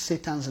into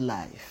Satan's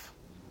life.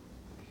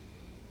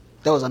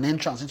 There was an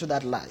entrance into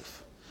that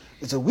life.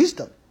 It's a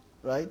wisdom,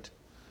 right?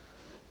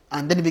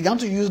 And then he began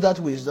to use that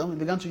wisdom. They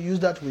began to use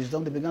that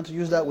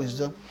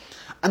wisdom.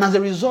 And as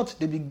a result,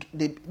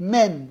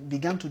 men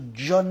began to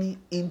journey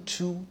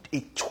into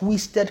a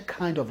twisted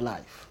kind of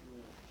life.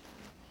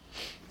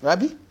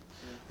 Rabbi?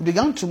 We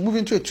began to move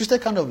into a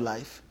twisted kind of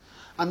life.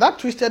 And that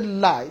twisted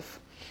life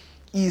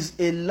is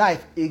a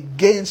life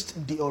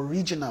against the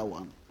original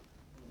one.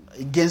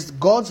 Against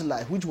God's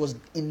life, which was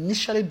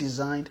initially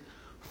designed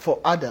for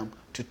Adam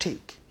to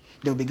take.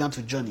 They began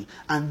to journey.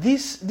 And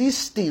this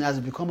thing has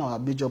become our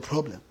major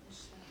problem.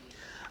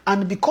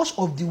 And because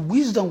of the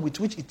wisdom with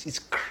which it is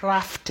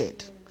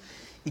crafted,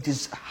 it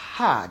is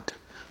hard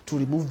to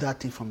remove that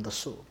thing from the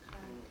soul.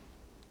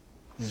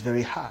 It's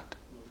very hard.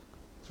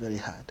 It's very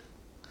hard.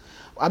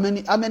 How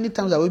many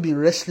times have we been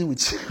wrestling with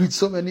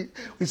so many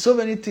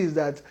things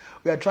that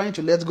we are trying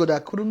to let go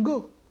that couldn't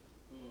go?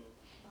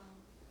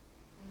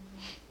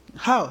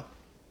 How?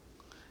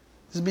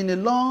 It's been a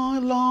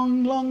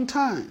long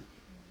time.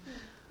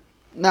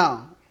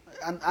 Now,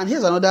 and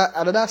here's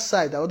another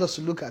side I want us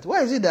to look at.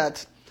 Why is it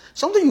that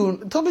something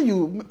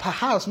you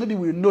perhaps maybe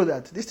we know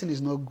that this thing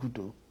is not good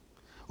though.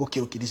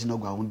 Okay, this is not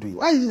good, I won't do it.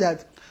 Why is it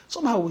that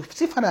somehow we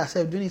still find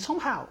ourselves doing it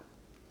somehow?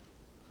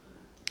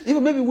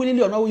 Even maybe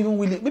willingly or not even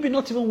willingly, maybe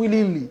not even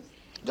willingly.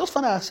 Just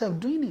find ourselves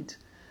doing it.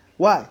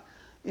 Why?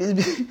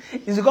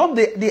 It's become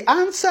the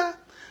answer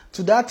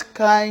to that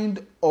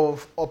kind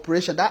of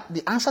operation.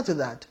 The answer to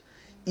that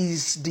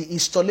is the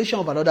installation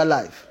of another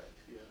life.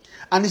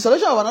 And the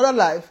installation of another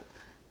life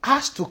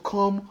has to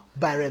come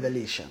by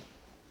revelation.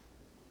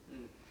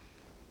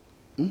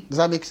 Does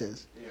that make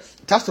sense? Yes.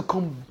 It has to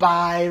come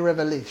by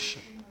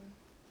revelation.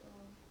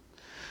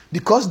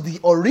 Because the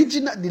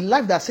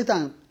life that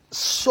Satan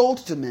sold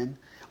to men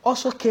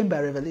also came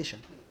by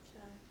revelation.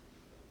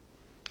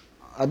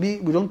 We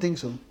don't think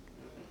so.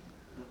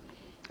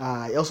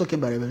 It also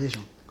came by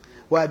revelation.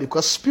 Why?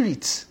 Because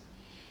spirits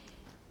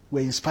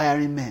were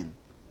inspiring men.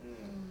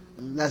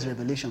 That's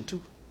revelation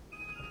too.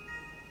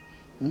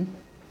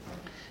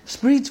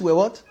 Spirits were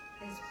what?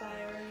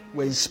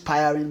 Were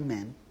inspiring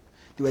men.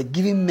 They were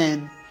giving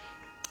men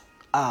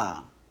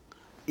a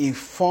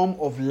form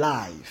of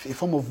life, a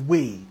form of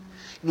way.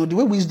 The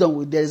way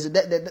wisdom, if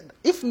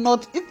it's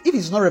not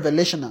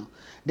revelational,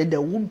 then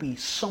there won't be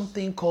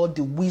something called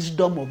the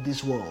wisdom of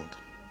this world.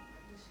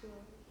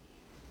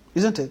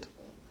 Isn't it?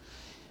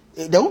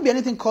 There won't be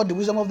anything called the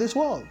wisdom of this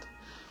world.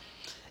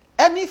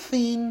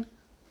 Anything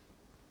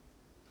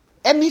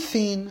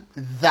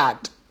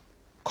that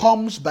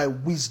comes by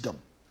wisdom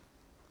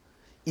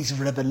is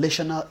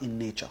revelational in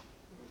nature.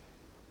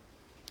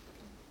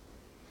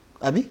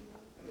 Abi?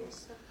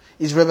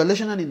 Is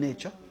revelational in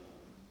nature.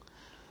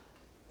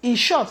 In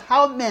short,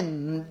 how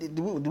men,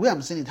 the way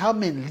I'm saying it, how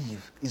men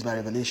live is by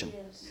revelation.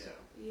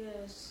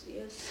 Yes.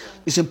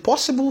 It's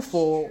impossible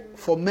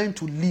for men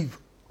to live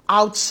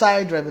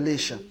outside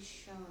revelation.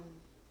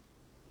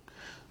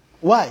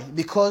 Why?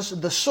 Because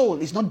the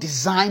soul is not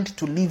designed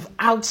to live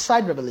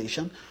outside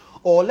revelation,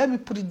 or let me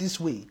put it this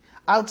way,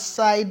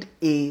 outside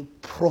a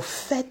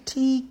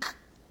prophetic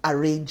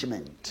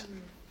arrangement.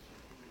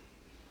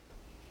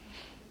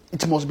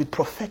 It must be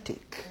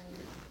prophetic.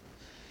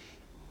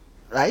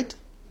 Right?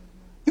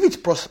 If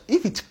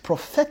it's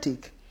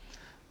prophetic,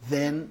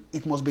 then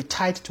it must be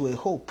tied to a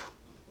hope.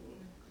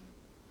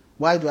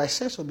 Why do I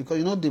say so?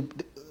 Because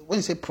when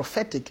you say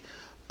prophetic,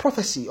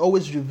 prophecy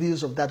always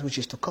reveals of that which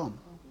is to come.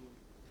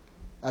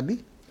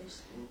 Abi?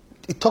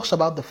 It talks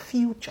about the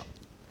future.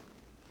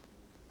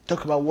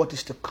 Talk about what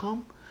is to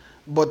come.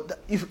 But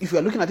if you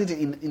are looking at it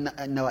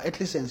in our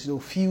earthly sense,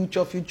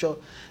 future,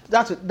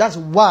 that's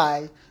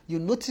why you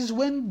notice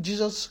when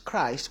Jesus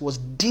Christ was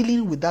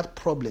dealing with that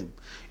problem.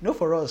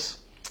 For us,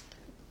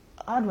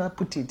 how do I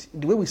put it?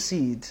 The way we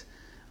see it,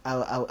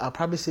 I'll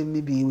probably say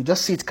maybe we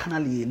just see it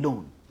carnally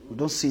alone. We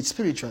don't see it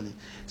spiritually.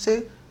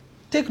 Say,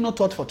 take no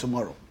thought for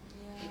tomorrow.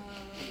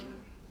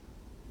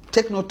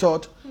 Take no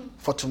thought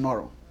for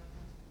tomorrow.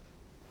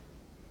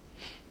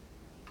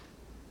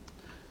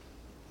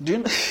 Do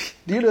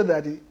you know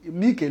that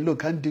milk alone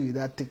can't deal with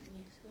that thing?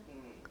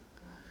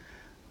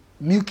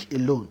 Milk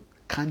alone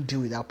can't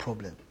deal with that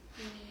problem.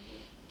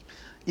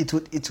 It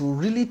will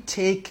really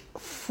take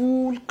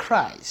full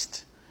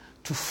Christ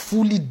to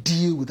fully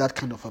deal with that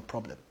kind of a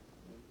problem.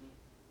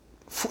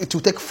 It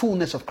will take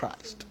fullness of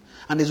Christ.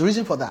 And there's a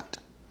reason for that.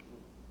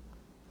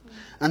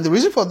 And the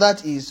reason for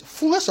that is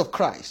fullness of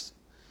Christ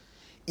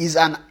is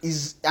an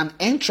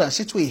entrance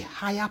into a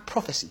higher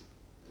prophecy.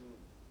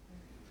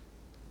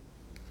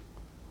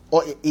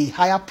 Or a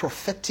higher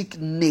prophetic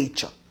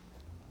nature.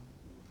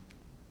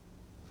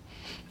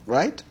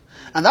 Right?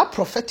 And that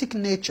prophetic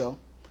nature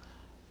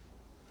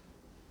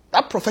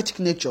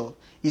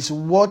is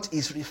what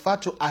is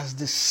referred to as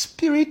the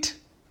spirit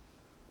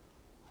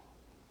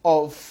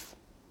of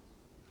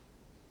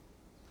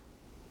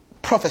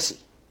prophecy.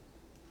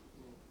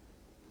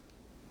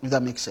 If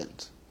that makes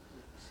sense.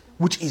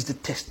 Which is the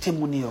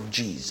testimony of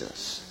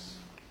Jesus.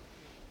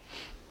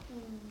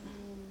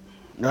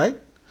 Right?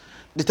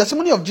 The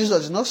testimony of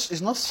Jesus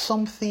is not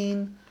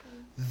something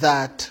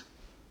that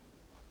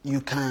you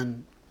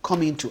can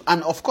come into.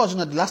 And of course,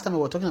 the last time we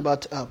were talking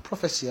about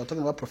prophecy, I was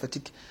talking about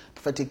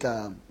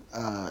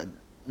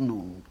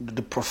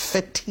the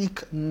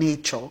prophetic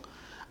nature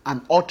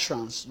and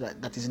utterance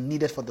that is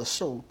needed for the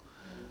soul.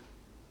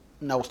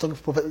 And I was talking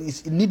prophet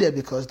is needed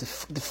because the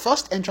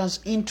first entrance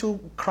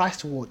into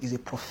Christ's word is a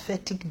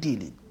prophetic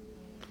dealing.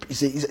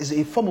 It's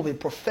a form of a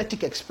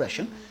prophetic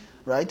expression,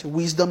 right?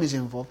 Wisdom is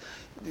involved.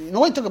 When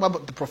you talk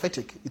about the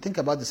prophetic, you think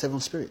about the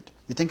seventh spirit.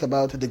 You think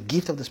about the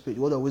gift of the spirit,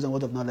 word of wisdom,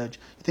 word of knowledge.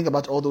 You think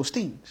about all those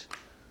things,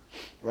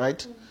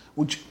 right?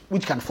 Which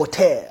can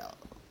foretell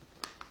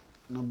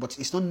but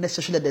it's not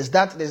necessarily there's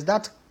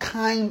that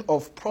kind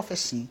of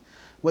prophecy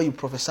where you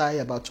prophesy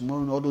about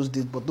tomorrow and all those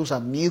days, but those are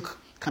milk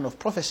kind of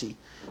prophecy,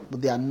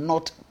 but they are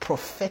not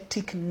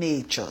prophetic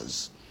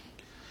natures.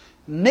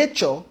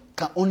 Nature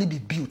can only be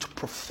built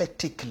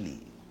prophetically.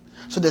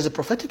 So there's a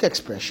prophetic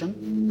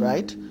expression,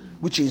 right,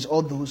 which is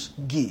all those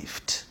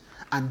gifts,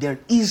 and there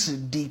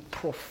is the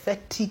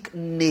prophetic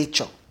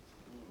nature.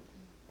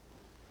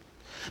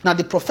 Now,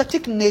 the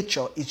prophetic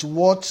nature is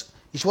what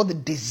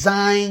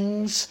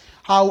designs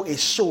how a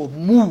soul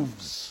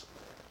moves,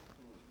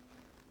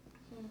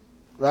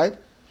 right?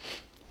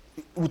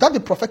 Without the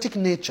prophetic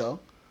nature,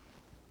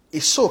 a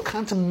soul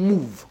can't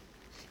move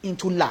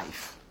into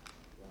life.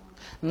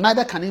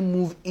 Neither can it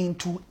move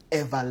into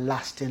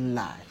everlasting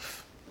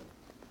life.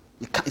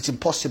 It's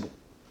impossible.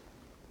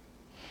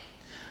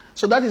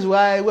 So that is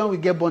why when we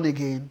get born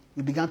again,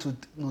 we began to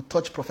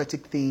touch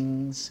prophetic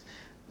things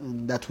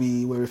that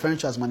we were referring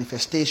to as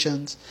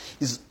manifestations.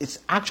 It's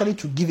actually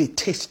to give a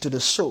taste to the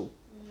soul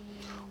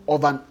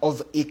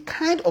of a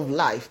kind of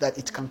life that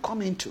it can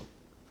come into,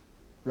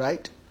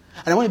 right?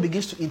 And when it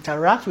begins to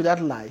interact with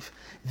that life,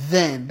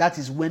 then that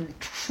is when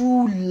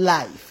true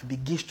life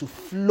begins to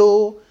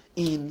flow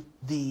in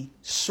the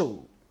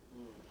soul,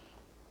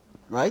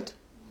 right?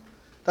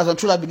 That's when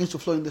true life begins to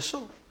flow in the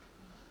soul.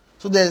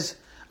 So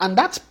and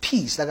that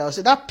peace, like I was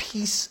saying, that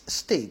peace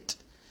state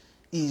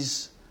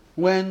is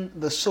when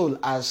the soul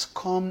has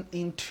come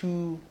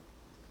into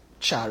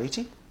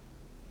charity.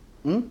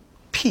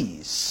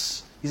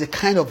 Peace is a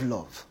kind of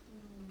love,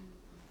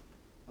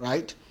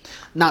 right?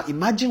 Now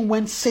imagine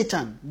when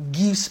Satan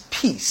gives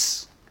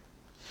peace.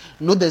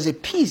 There's a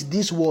peace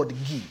this world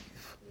gives,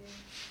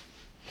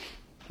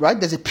 right?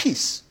 There's a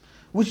peace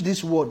which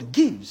this world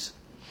gives.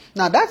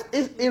 Now that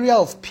area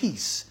of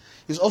peace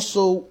is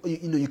also,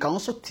 you can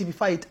also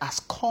typify it as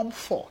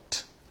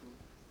comfort,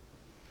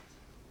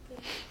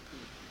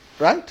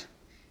 right?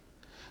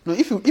 Now,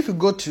 if you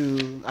go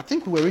to, I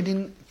think we were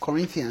reading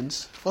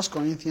Corinthians, 1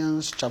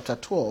 Corinthians chapter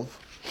 12.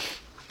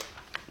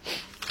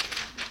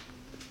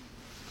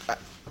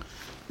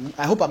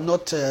 I hope I'm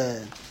not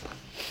too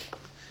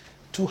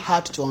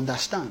hard to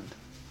understand.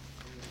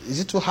 Is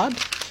it too hard?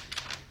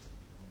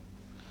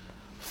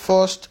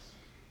 First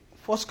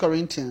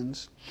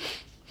Corinthians.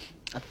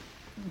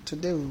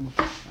 Today,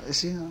 I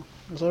see,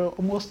 it's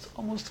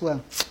almost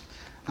well.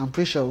 I'm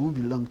pretty sure it won't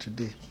be long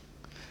today.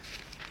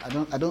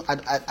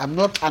 I'm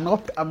not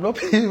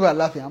people are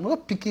laughing. I'm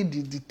not picking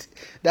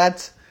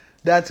that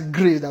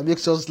grace that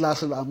makes us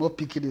laugh. I'm not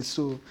picking it.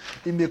 So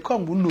it may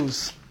come, who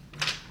knows?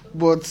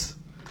 But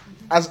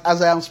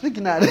as I am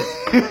speaking now,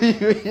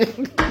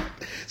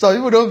 some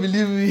people don't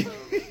believe me.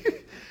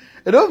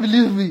 They don't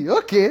believe me.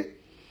 Okay.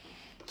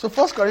 So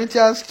 1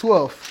 Corinthians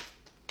 12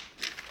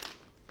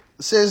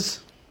 says,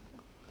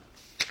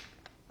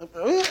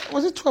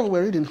 was it 12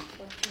 we're reading?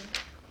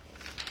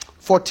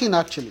 14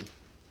 actually.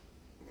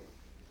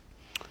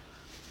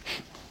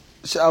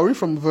 So I'll read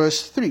from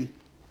verse 3.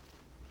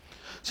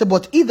 So,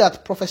 but he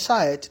that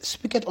prophesieth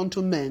speaketh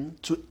unto men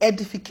to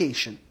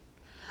edification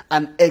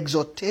and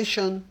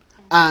exhortation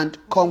and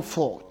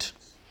comfort.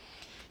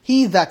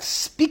 He that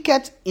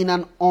speaketh in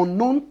an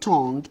unknown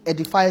tongue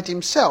edifieth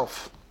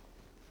himself.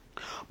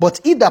 But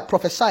he that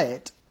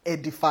prophesieth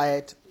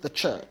edifieth the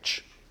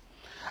church.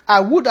 I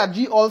would that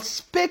ye all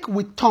spake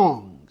with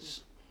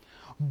tongues,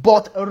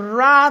 but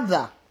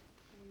rather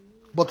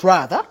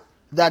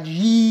that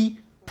ye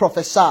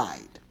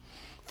prophesied.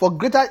 For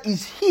greater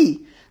is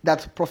he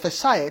that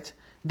prophesieth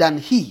than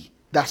he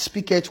that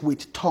speaketh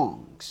with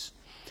tongues,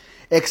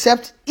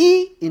 except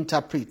he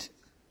interpret,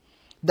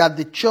 that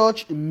the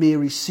church may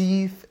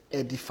receive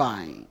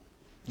edifying.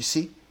 You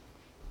see?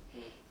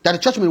 That the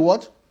church may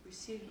what?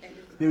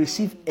 May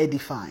receive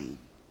edifying.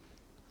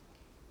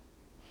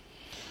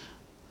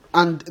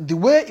 And the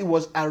way it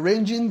was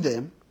arranging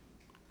them,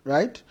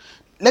 right?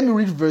 Let me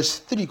read verse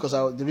 3 because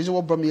the reason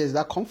what brought me here is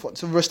that comfort.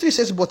 So verse 3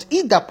 says, but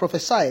he that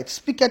prophesieth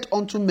speaketh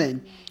unto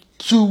men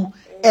to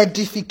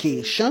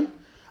edification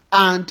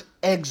and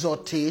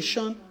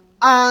exhortation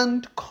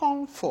and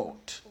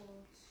comfort.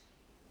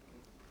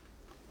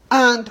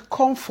 And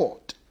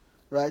comfort,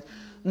 right?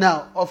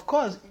 Now, of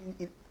course,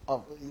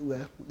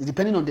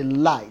 depending on the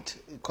light,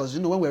 because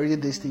when we're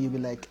reading this thing, you'll be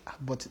like,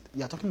 but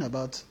you're talking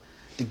about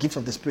the gift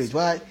of the Spirit.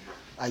 Why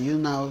are you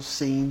now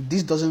saying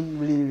this doesn't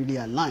really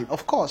align?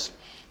 Of course,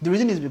 the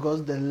reason is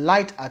because the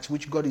light at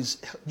which God is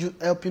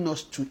helping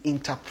us to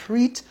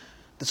interpret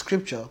the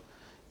scripture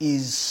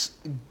is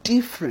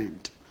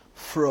different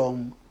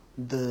from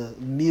the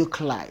milk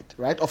light,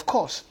 right? Of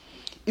course,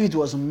 if it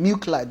was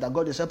milk light that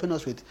God is helping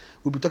us with,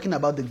 we'll be talking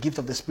about the gift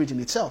of the Spirit in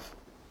itself.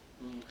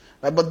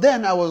 Right? But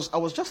then I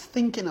was just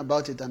thinking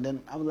about it, and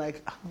then I was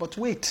like, but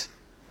wait.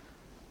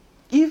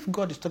 If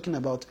God is talking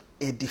about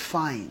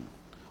edifying,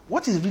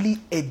 what is really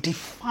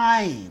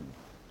edifying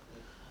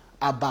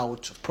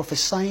about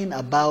prophesying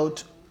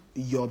about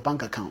your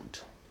bank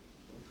account?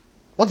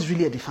 What is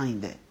really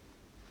edifying there?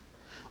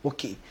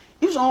 Okay,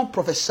 if someone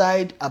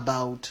prophesied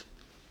about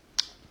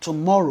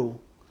tomorrow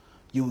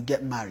you will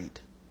get married,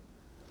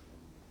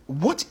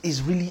 what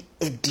is really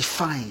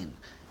edifying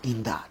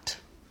in that?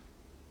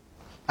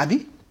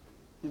 Abi?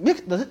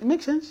 Does it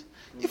make sense?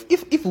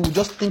 If we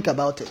just think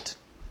about it,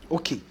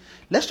 okay,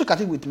 let's look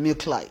at it with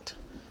milk light.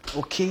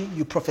 Okay,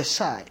 you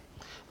prophesy.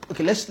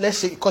 Okay, let's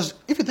say, because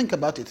if you think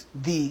about it,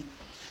 the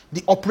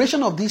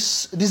operation of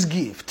this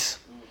gift,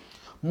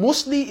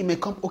 mostly it may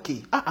come,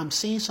 okay, I'm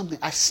saying something.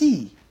 I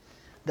see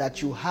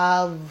that you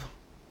have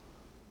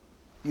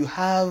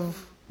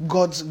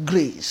God's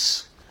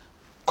grace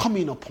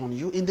coming upon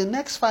you. In the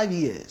next 5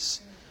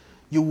 years,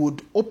 you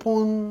would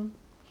open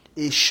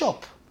a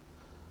shop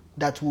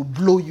that will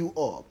blow you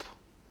up.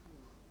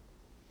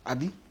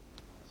 Abi?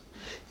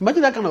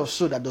 Imagine that kind of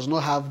soul that does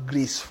not have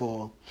grace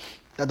for,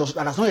 that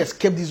has not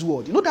escaped this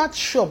world. You know that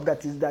shop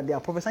that they are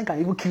prophesying can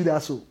even kill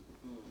that soul.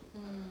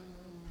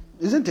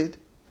 Isn't it?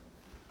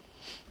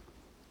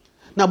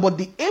 Now, but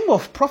the aim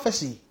of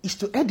prophecy is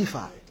to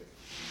edify.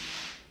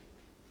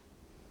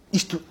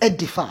 Is to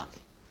edify.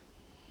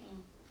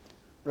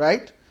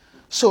 Right?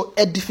 So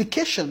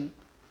edification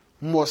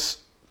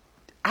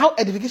how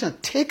edification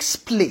takes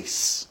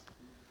place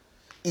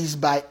is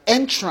by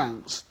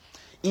entrance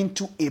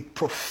into a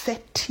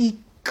prophetic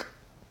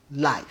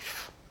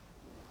life.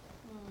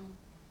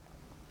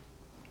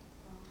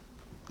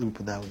 Let me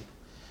put that way.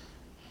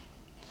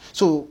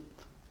 So,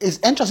 is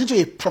entrance into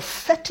a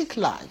prophetic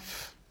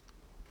life.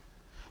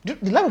 The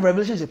life of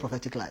revelation is a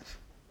prophetic life.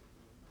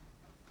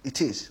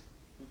 It is.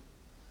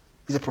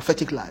 It's a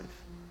prophetic life.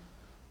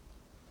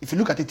 If you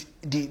look at it,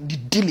 the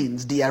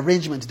dealings, the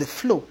arrangement, the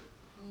flow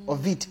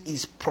of it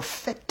is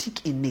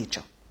prophetic in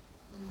nature.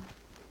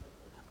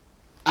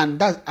 And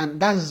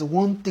that's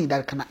one thing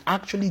that can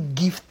actually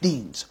give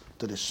things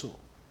to the soul.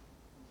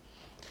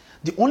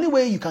 The only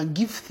way you can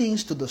give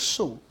things to the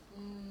soul,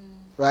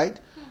 right?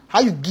 How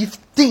you give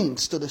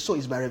things to the soul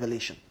is by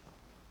revelation.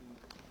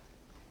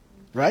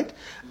 Right?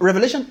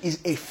 Revelation is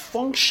a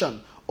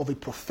function of a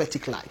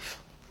prophetic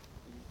life.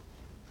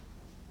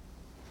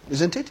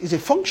 Isn't it? It's a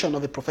function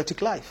of a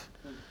prophetic life.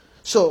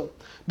 So,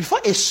 before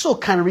a soul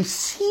can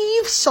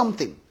receive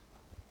something,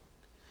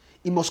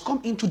 it must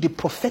come into the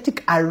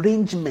prophetic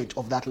arrangement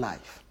of that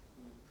life.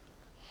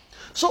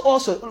 So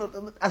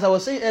also, as I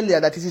was saying earlier,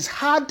 that it is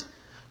hard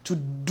to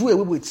do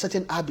away with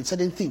certain habits,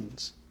 certain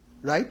things.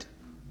 Right?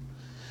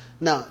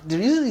 Now, the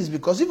reason is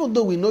because even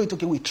though we know it,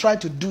 okay, we try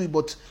to do it,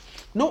 but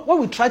when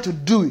we try to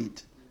do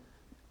it,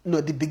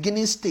 the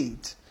beginning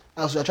state,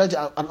 as we are trying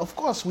to, and of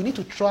course, we need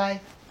to try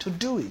to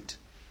do it.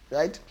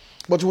 Right?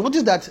 But we'll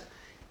notice that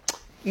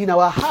in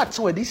our heart,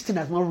 somewhere this thing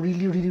has not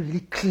really, really,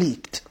 really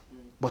clicked,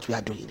 but we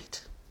are doing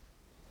it.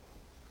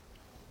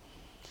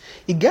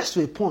 It gets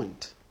to a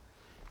point,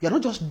 you're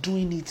not just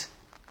doing it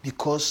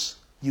because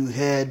you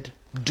heard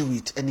do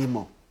it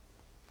anymore.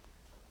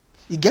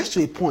 It gets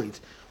to a point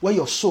where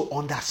your soul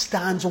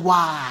understands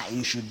why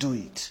you should do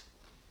it.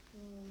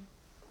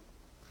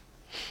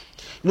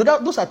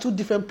 Those are two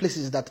different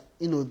places that,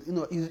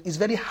 it's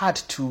very hard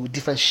to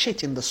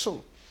differentiate in the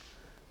soul.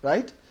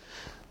 Right?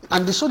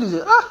 And the soul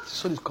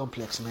is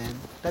complex, man.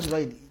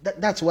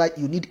 That's why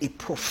you need a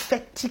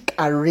prophetic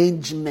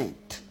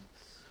arrangement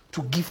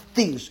to give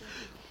things.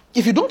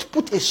 If you don't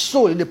put a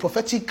soul in a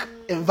prophetic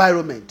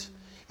environment,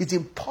 it's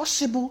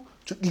impossible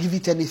to give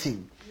it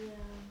anything. Yeah.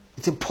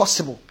 It's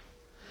impossible.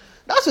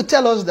 That's to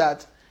tell us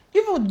that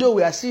even though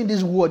we are seeing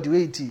this world the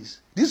way it is,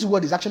 this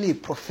world is actually a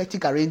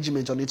prophetic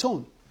arrangement on its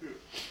own.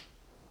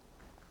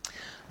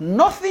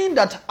 Nothing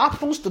that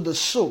happens to the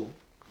soul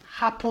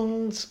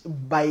happens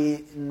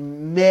by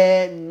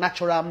mere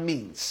natural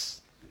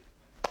means.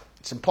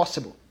 It's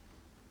impossible.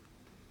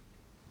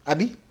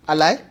 Abi? I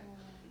lie?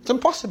 It's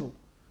impossible.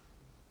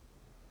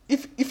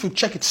 If you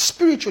check it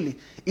spiritually,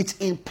 it's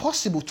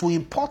impossible to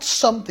import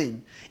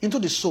something into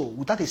the soul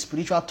without a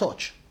spiritual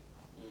touch.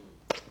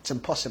 It's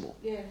impossible.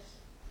 Yes.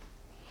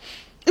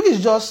 If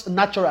it's just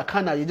natural,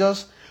 you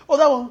just,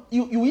 that one,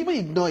 you even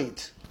ignore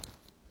it.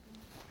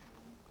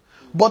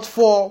 But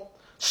for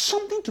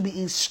something to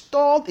be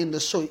installed in the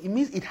soul, it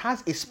means it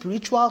has a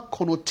spiritual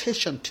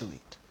connotation to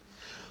it.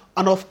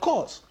 And of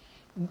course,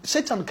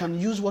 Satan can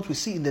use what we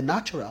see in the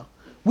natural,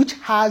 which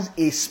has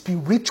a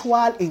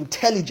spiritual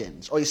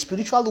intelligence or a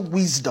spiritual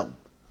wisdom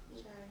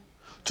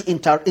to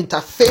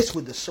interface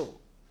with the soul.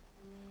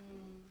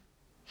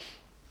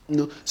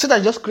 Satan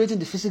is just creating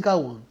the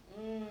physical one.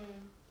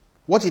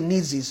 What it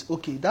needs is,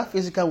 that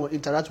physical one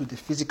interacts with the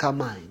physical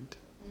mind,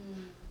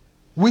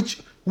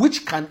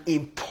 which can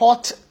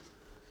import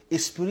a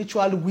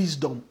spiritual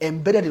wisdom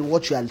embedded in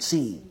what you are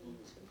seeing.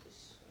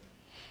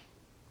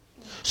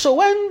 So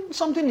when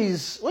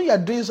you are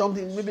doing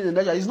something, maybe in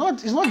the nature, it's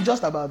not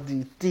just about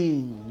the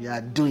thing you are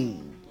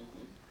doing.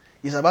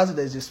 It's about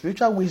there's a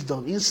spiritual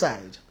wisdom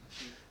inside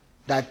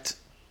that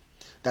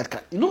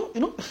can,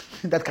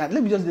 that can,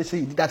 let me just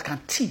say, that can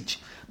teach.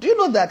 Do you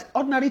know that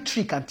ordinary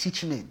tree can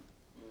teach men?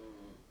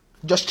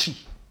 Just tree.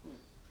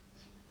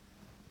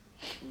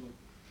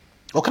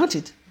 Or can't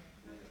it?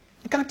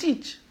 It can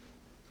teach.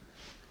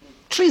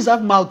 Trees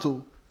have mouth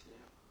too.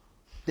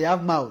 They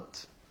have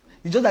mouth.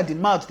 It's just that the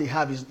mouth they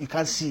have is you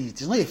can't see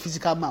it. It's not a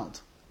physical mouth.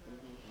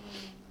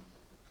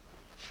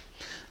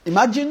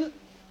 Imagine,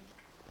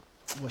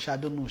 well, I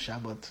don't know,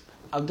 but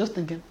I'm just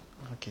thinking,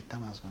 okay,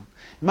 time has gone.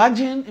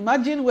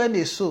 Imagine when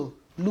a soul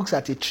looks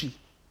at a tree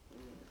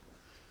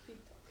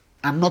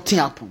and nothing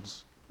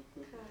happens.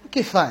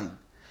 Okay, fine.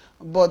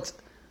 But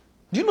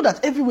do you know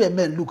that everywhere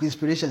men look,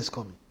 inspiration is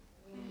coming?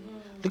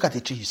 Look at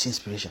the tree, you see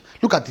inspiration.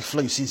 Look at the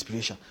floor, you see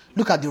inspiration.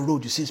 Look at the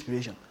road, you see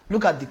inspiration.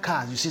 Look at the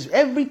cars, you see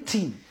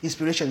everything.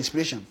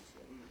 Inspiration.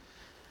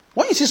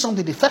 When you see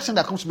something, the first thing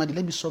that comes to mind is,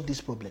 let me solve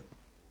this problem.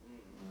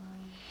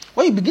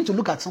 When you begin to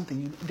look at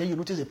something, then you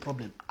notice a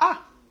problem.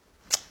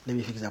 Let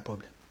me fix that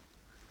problem.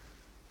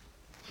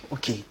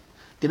 Okay.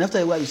 Then after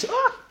a while, you say,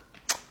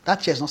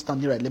 that chair is not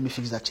standing right. Let me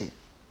fix that chair.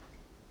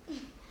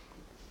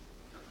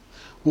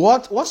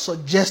 What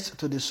suggests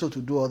to the soul to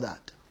do all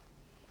that?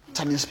 It's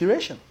an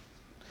inspiration.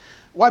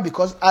 Why?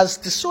 Because as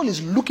the soul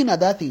is looking at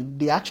that thing,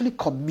 they're actually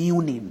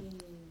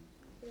communing.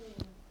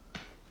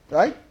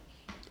 Right?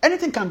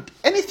 Anything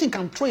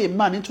can throw a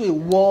man into a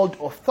world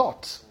of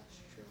thought.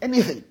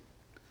 Anything.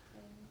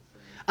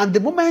 And the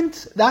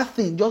moment that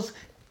thing just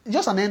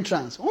an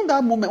entrance, on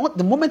that moment,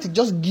 the moment it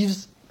just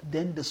gives,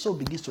 then the soul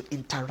begins to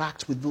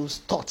interact with those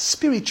thoughts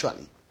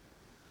spiritually,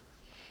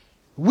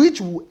 which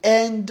will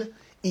end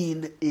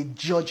in a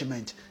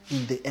judgment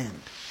in the end.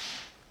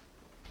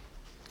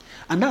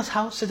 And that's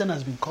how Satan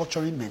has been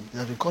culturing men. He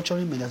has been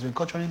culturing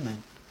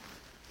men.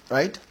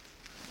 Right?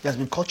 He has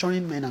been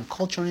culturing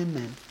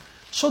men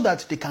so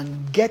that they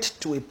can get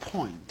to a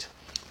point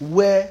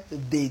where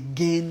they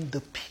gain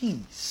the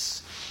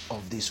peace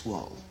of this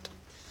world.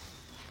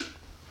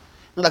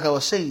 Like I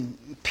was saying,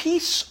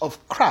 peace of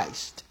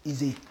Christ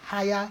is a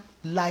higher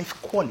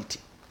life quality.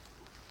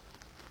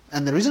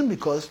 And the reason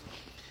because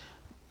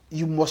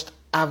you must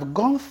have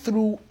gone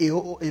through a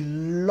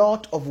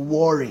lot of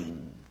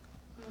worrying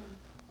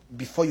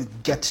before you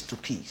get to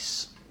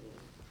peace.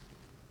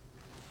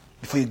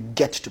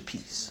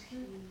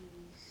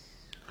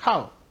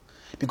 How?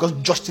 Because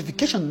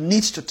justification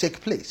needs to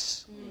take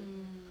place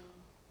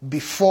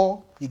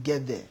before you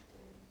get there.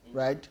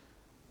 Right?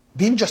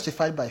 Being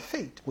justified by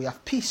faith, we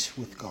have peace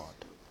with God.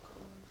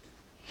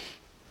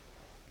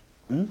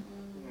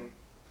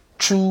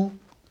 Through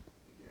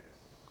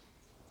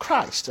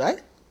Christ,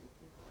 right?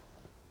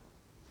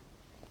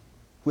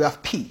 We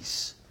have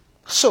peace.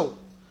 So,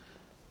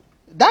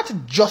 that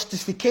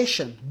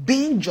justification,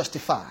 being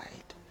justified,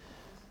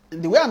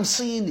 the way I'm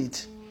seeing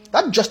it,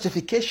 that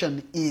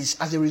justification is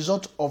as a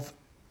result of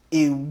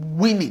a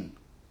winning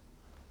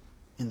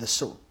in the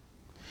soul.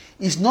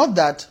 It's not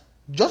that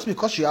just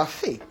because you have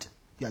faith,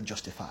 you are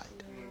justified.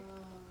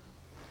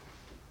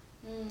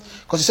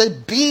 Because he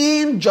said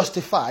being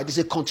justified is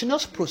a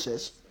continuous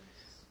process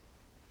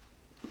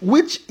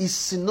which is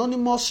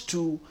synonymous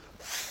to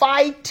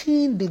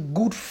fighting the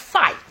good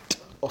fight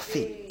of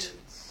faith.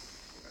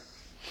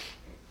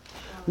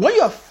 When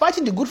you are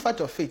fighting the good fight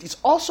of faith, it's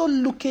also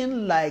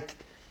looking like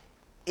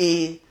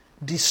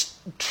this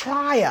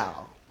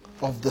trial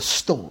of the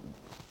stone,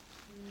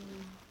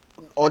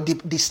 or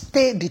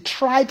the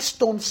tried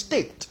stone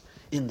state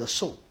in the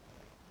soul.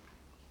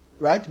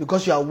 Right?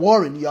 Because you are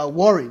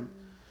worrying.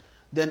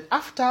 Then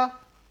after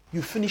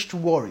you finished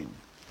worrying,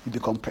 you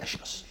become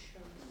precious.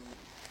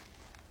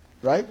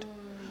 Right?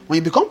 When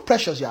you become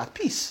precious, you are at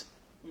peace.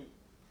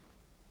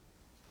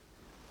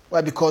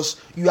 Why? Because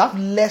you have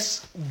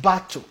less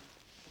battle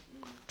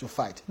to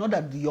fight. Not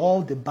that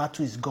all the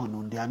battle is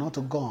gone. They are not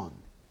gone.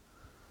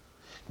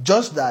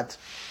 Just that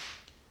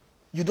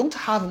you don't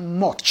have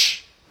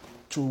much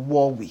to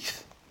war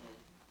with.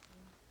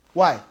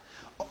 Why?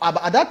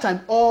 At that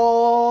time,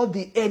 all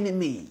the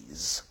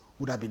enemies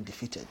would have been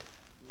defeated.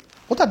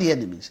 What are the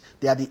enemies?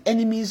 They are the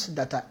enemies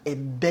that are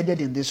embedded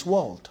in this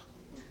world.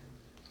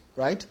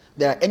 Right?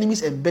 There are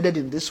enemies embedded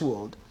in this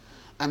world.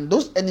 And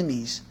those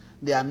enemies,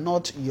 they are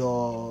not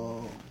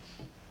your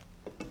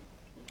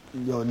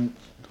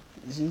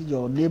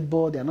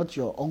neighbor, they are not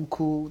your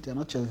uncle, they are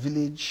not your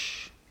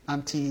village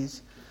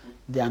aunties.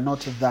 They are not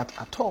that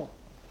at all.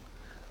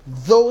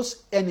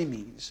 Those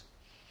enemies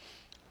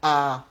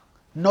are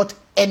not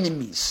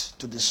enemies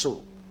to the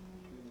soul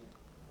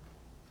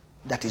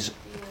that is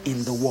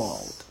in the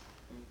world.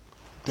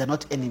 They are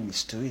not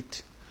enemies to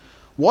it.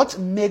 What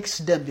makes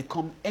them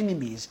become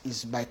enemies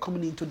is by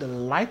coming into the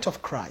light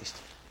of Christ,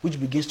 which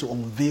begins to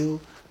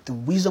unveil the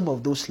wisdom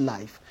of those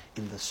life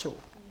in the soul.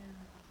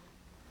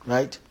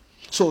 Right?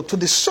 So to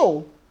the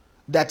soul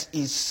that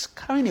is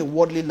carrying a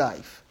worldly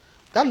life,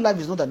 that life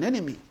is not an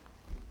enemy.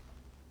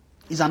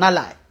 It's an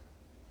ally.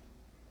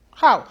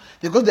 How?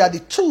 Because they are the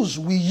tools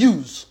we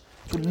use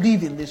to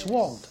live in this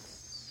world.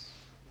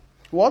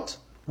 What?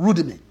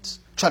 Rudiments,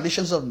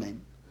 traditions of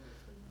men,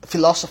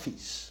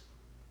 philosophies,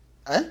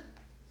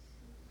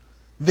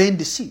 vain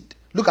deceit.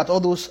 Look at all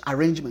those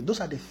arrangements.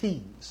 Those are the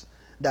things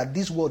that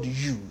this world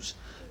use.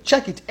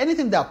 Check it.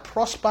 Anything that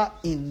prosper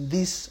in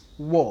this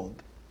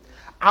world,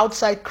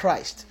 outside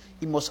Christ,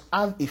 it must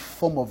have a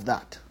form of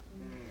that.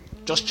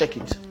 Just check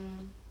it.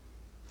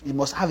 It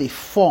must have a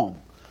form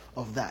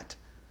of that.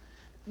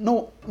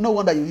 No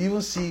wonder you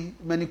even see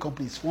many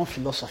companies, one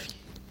philosophy.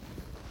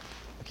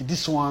 Okay,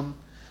 this one.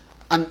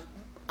 And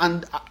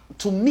And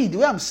to me, the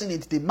way I'm seeing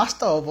it, the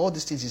master of all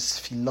these things is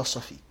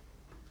philosophy.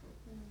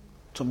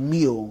 To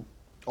me,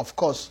 of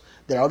course,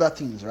 there are other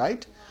things,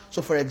 right?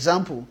 So, for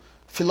example,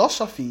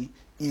 philosophy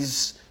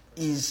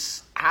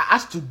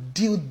has to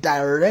deal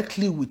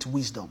directly with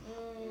wisdom,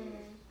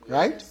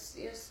 right?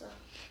 Yes, sir.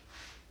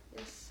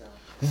 Yes, sir.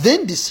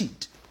 Vain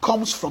deceit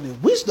comes from a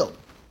wisdom.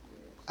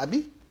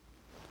 Abi?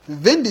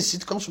 Vain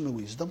deceit comes from a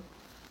wisdom.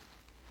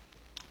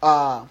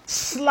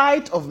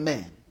 Sleight of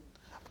men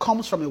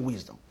comes from a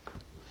wisdom.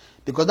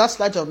 Because that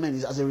sleight of men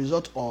is as a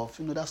result of,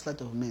 that sleight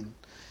of men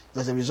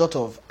is as a result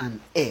of an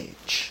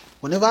edge.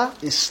 Whenever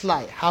a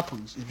sleight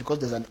happens, it's because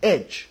there's an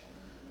edge.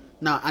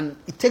 Now, and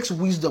it takes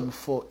wisdom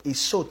for a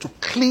soul to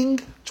cling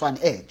to an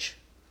edge.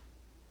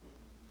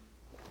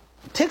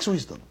 It takes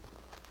wisdom,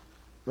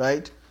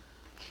 right?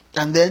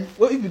 And then,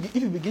 if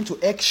you begin to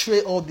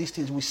x-ray all these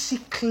things, we see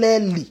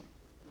clearly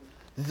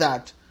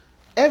that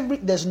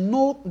there's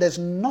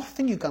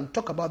nothing you can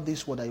talk about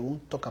this word that you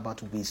won't talk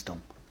about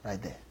wisdom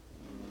right there.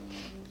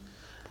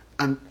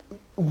 And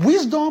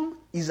wisdom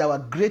is our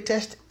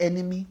greatest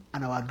enemy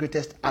and our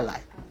greatest ally.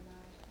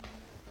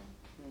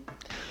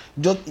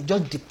 It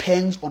just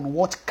depends on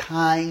what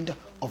kind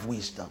of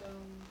wisdom.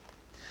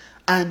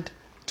 And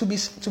to be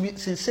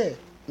sincere,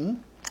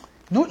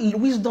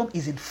 wisdom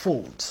is in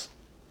folds,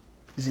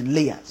 is in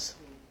layers.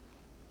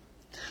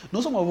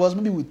 Some of us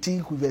maybe we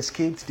think we've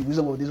escaped the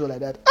wisdom of this world like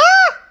that.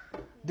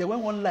 Then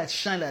when one light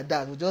shine like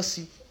that, we just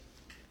see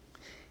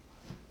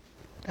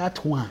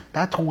that one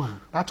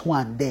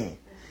there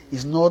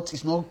is not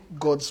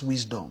God's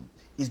wisdom.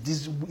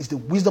 It's the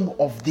wisdom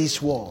of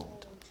this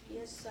world.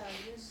 Yes, sir.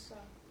 Yes, sir.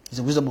 It's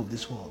the wisdom of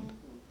this world.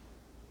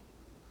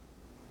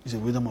 It's the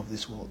wisdom of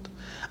this world.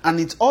 And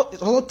it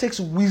also takes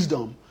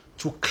wisdom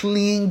to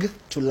cling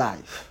to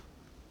life.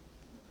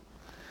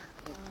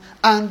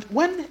 And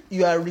when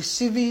you are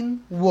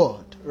receiving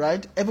word,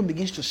 right, heaven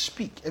begins to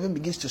speak.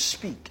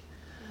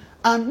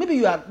 And maybe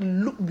you are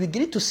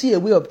beginning to see a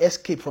way of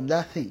escape from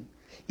that thing.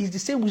 It's the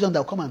same wisdom that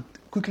will come and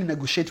quickly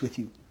negotiate with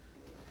you.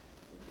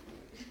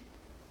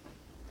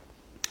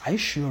 Are you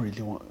sure you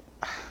really want?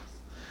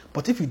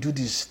 But if you do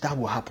this, that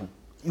will happen.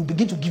 You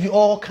begin to give you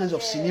all kinds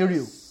of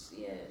scenarios.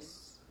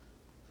 Yes.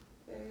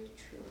 Very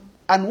true.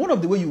 And one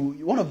of the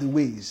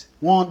ways,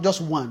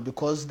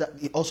 because that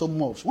it also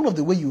moves. One of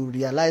the way you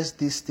realize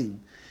this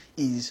thing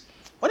is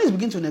when it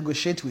begins to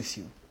negotiate with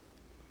you.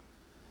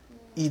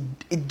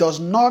 It does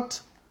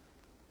not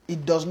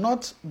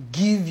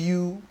give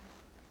you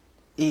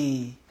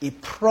a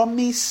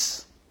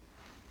promise.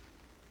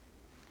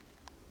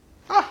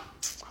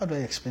 How do I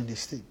explain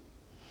this thing?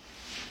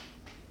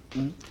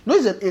 No,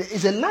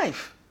 it's a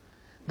life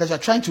that you're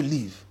trying to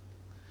live.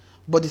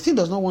 But the thing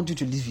does not want you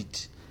to live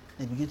it.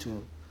 They begin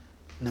to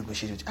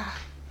negotiate with you.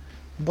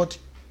 But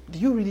do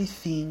you really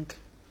think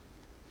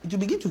it will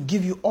begin to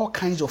give you all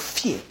kinds of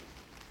fear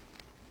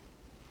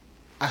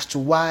as to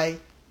why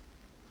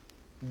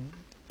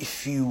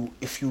if you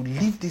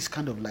live this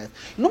kind of life,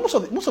 most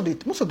of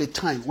the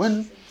time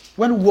when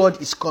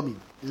word is coming,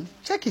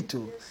 check it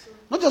too.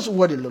 Not just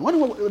word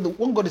alone.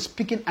 When God is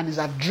speaking and is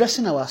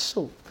addressing our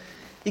soul,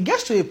 it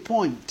gets to a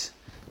point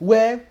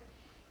where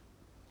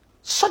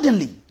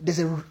suddenly there's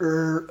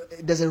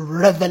a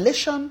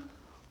revelation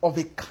of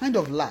a kind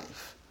of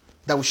life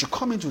that we should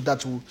come into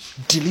that will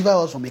deliver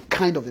us from a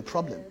kind of a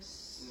problem.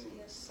 Yes,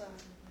 sir.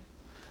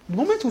 The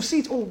moment we see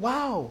it, oh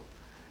wow,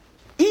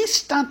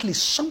 instantly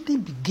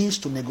something begins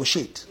to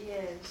negotiate.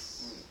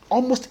 Yes.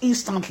 Almost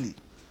instantly.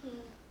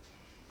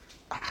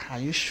 Are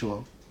you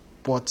sure?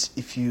 But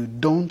if you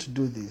don't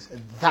do this,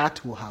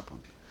 that will happen.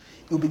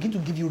 It will begin to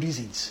give you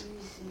reasons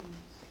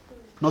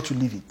not to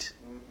leave it.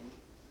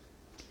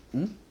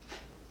 It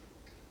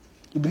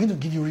will begin to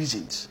give you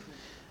reasons.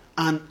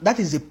 And that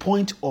is the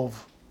point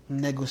of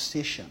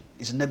negotiation.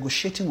 It's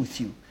negotiating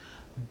with you.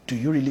 Do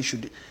you really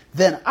should?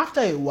 Then after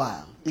a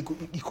while, it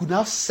could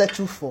now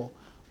settle for,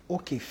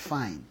 okay,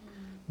 fine.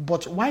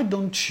 But why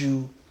don't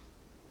you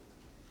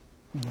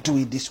do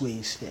it this way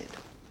instead?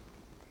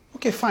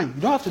 Okay, fine.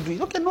 You don't have to do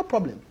it. Okay, no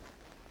problem.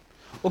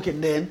 Okay,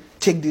 then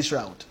take this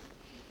route.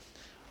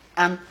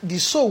 And the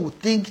soul would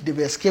think they've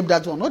escaped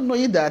that one, not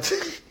knowing that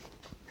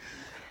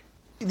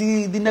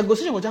the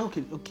negotiation was just,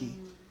 okay,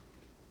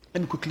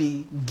 let me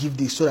quickly give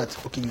this so that,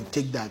 okay, you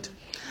take that.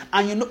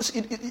 And you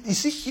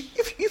see,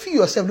 if you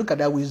yourself look at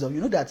that wisdom,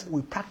 you know that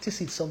we practice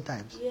it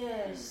sometimes.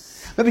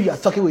 Yes. Maybe you are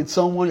talking with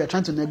someone, you are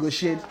trying to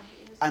negotiate,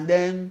 and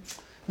then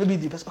maybe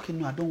the person, okay,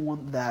 no, I don't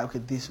want that, okay,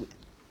 this way.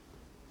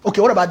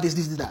 Okay, what about this,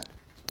 that?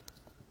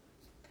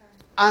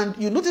 And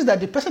you notice that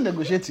the person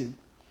negotiating,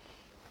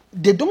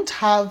 they don't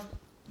have,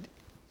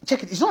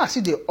 check it, it's not as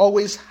if they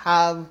always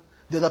have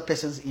the other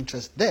person's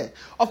interest there.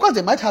 Of course,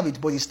 they might have it,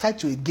 but it's tied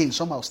to a gain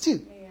somehow still.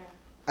 Yeah.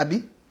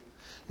 Abi?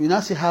 You now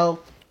see how,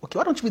 okay,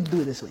 why don't we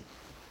do it this way?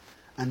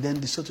 And then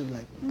the sort of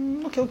like,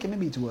 okay,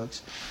 maybe it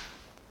works.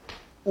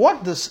 You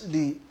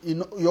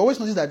always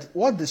notice that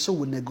what the soul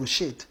will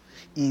negotiate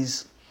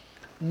is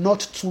not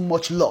too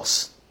much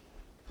loss.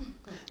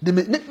 They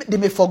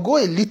may forgo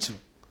a little,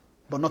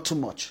 but not too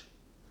much.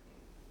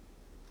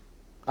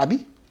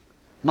 Abi?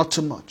 Not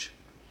too much.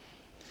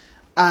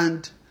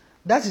 And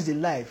that is the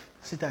life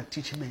Satan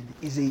teaches men.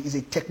 Is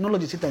a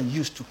technology Satan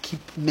used to keep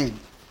men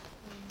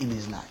in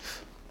his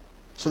life.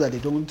 So that they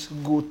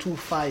don't go too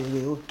far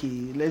away.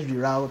 Okay, let's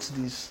reroute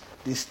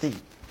this thing.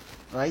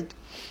 Right?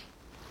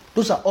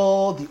 Those are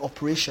all the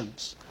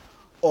operations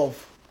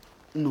of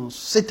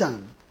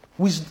Satan,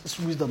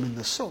 wisdom in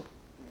the soul.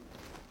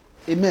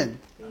 Amen.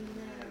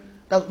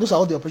 Those are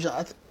all the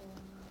operations.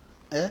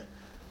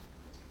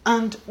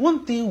 And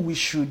one thing we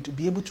should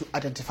be able to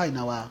identify in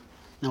our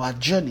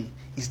journey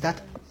is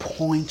that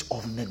point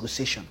of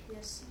negotiation.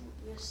 Yes,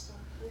 sir.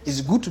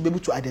 It's good to be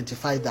able to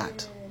identify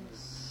that.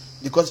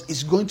 Because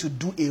it's going to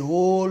do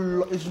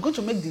it's going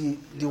to make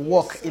the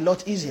work a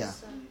lot easier.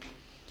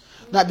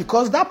 Now,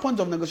 because that point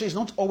of negotiation is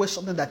not always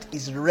something that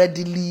is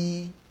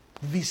readily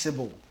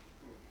visible.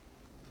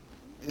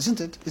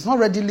 Isn't it? It's not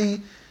readily,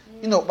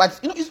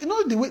 but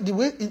the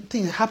way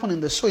things happen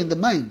in the soul, in the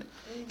mind.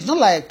 It's not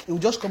like it will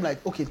just come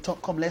like, okay,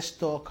 come, let's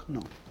talk.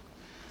 No.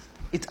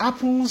 It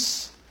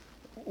happens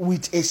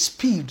with a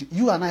speed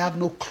you and I have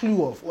no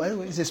clue of.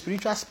 Well, it's a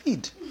spiritual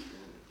speed.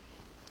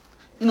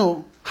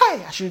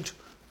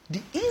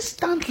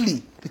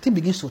 Instantly the thing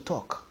begins to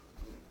talk.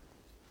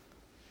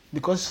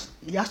 Because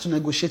he has to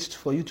negotiate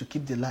for you to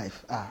keep the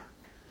life.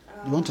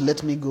 You want to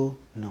let me go?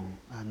 No.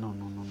 No.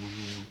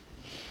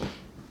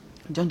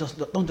 Don't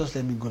just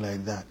let me go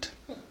like that.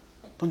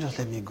 Don't just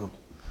let me go.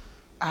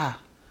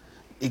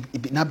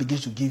 It now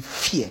begins to give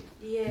fear.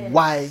 Yes.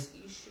 Why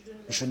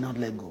you should not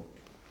let go.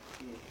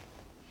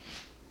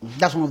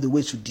 That's one of the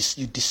ways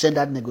you descend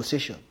that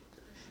negotiation.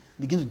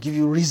 Begin to give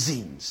you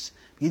reasons.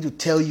 Begin to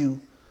tell you,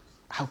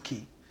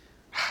 okay.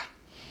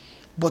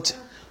 But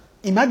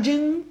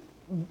imagine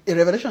a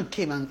revelation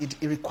came and it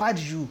required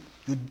you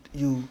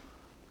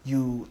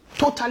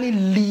totally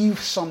leave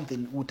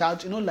something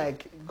without,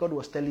 like God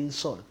was telling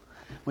Saul,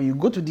 when you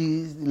go to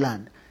this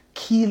land,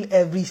 kill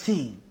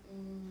everything.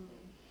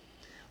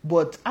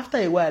 But after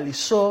a while, he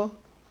saw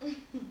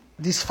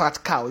this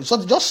fat cow. He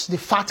saw just the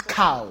fat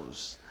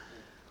cows.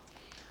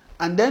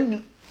 And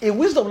then a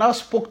wisdom now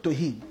spoke to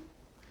him.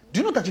 Do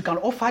you know that you can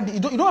offer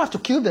you don't have to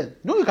kill them.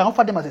 You can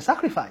offer them as a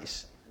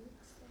sacrifice.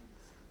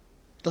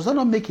 Does that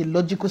not make a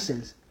logical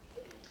sense?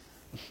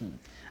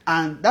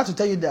 And that will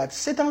tell you that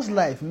Satan's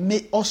life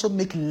may also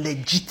make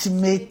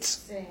legitimate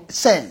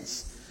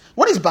sense.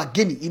 What is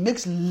bargaining? It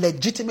makes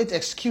legitimate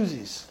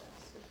excuses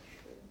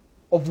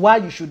of why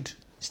you should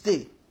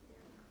stay.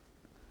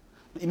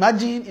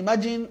 Imagine,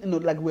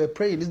 like we're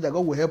praying, this that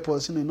God will help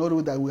us, in order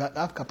that we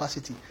have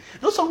capacity.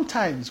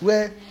 Sometimes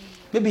where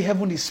maybe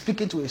heaven is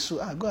speaking to a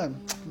soul, go and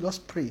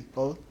just pray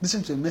or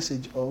listen to a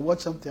message or watch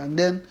something, and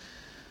then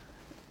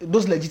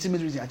those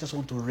legitimate reasons, I just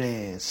want to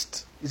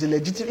rest. It's a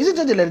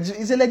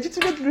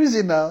legitimate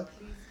reason now.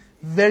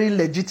 Very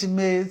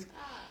legitimate,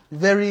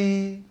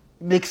 very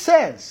makes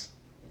sense.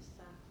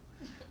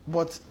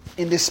 But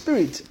in the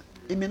spirit,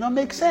 it may not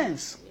make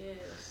sense.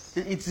 Yes.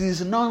 It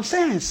is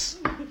nonsense.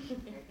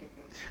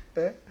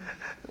 That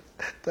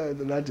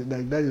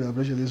is our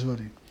pressure this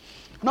morning.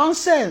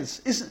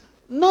 Nonsense. It's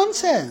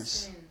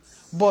nonsense.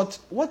 But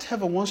what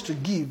heaven wants to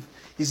give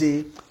is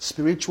a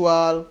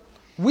spiritual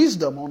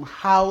wisdom on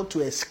how to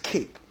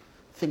escape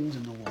things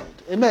in the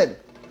world. Amen.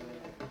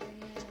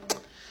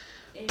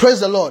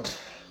 Praise the Lord.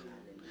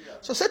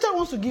 So Satan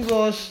wants to give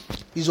us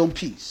his own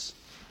peace,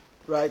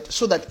 right?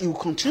 So that he will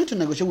continue to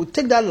negotiate. We'll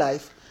take that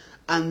life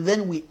and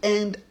then we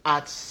end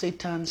at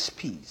Satan's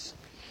peace.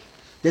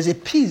 There's a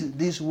peace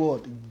this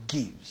world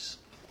gives.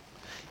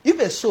 If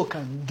a soul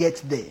can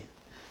get there,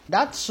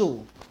 that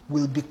soul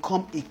will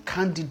become a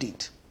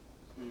candidate.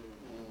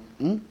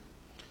 Will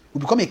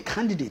become a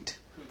candidate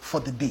for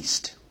the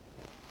beast.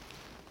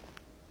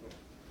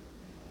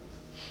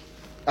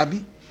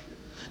 Abi?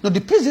 No, the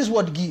peace this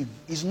world gives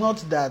is not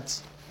that,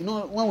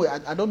 when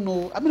I don't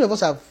know, how many of us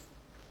have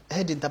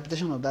heard the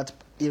interpretation of that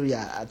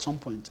area at some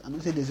point? And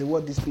we say there's a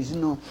word, this peace,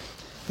 you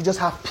just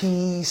have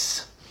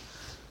peace.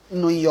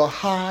 In your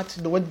heart,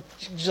 when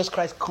Jesus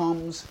Christ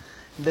comes,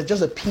 there's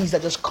just a peace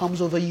that just comes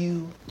over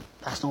you.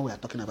 That's not what we're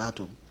talking about.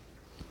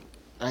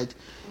 Right?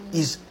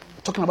 He's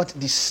talking about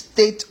the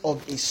state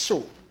of a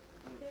soul.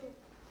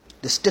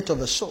 The state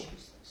of a soul.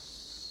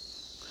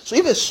 So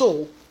if a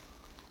soul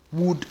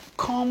would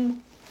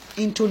come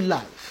into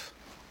life,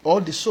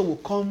 or the soul will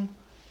come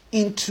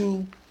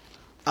into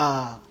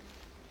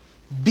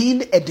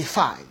being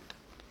edified,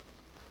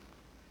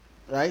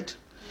 right?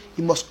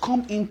 It must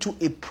come into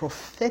a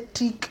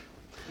prophetic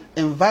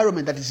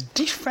environment that is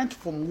different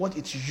from what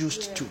it's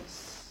used to.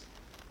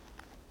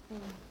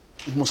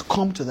 It must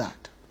come to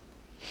that.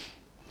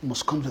 It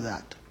must come to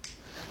that.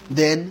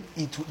 Then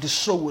the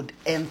soul would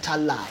enter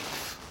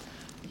life.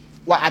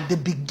 Well, at the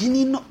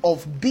beginning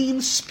of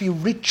being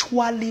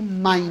spiritually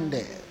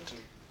minded,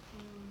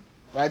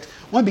 right?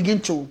 When we begin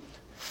to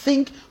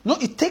think,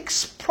 it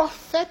takes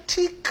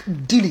prophetic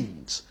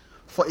dealings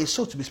for a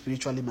soul to be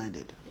spiritually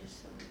minded.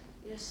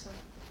 Yes, sir.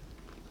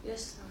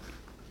 Yes, sir.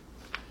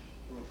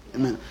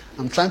 Amen.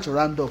 I'm trying to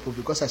round up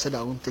because I said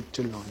I won't take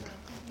too long.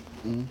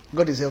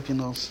 God is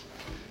helping us.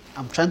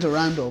 I'm trying to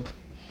round up.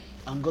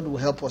 And God will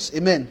help us.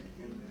 Amen.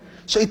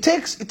 So it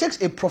takes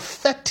a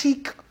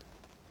prophetic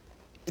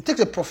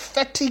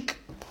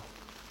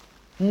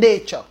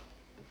nature,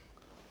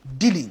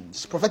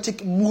 dealings,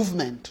 prophetic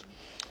movement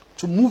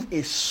to move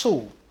a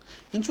soul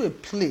into a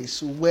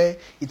place where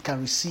it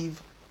can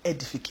receive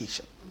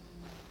edification.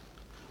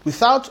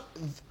 Without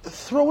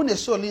throwing a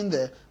soul in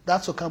there,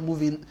 that soul can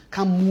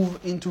move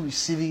into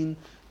receiving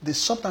the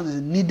substance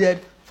needed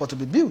for it to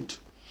be built.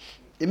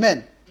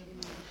 Amen.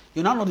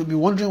 You're not going to be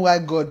wondering why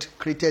God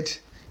created,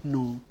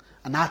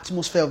 an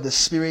atmosphere of the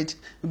Spirit.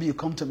 Maybe you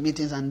come to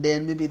meetings and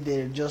then maybe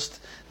there's just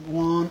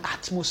one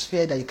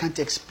atmosphere that you can't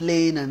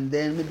explain, and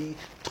then maybe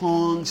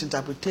tongues,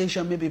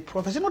 interpretation, maybe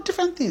prophecy,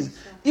 different things.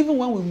 Even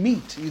when we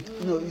meet, you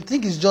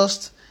think it's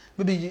just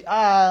maybe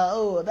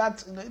God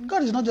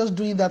is not just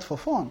doing that for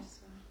fun.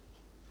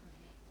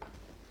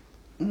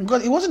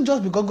 God, it wasn't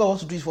just because God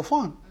wants to do it for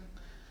fun.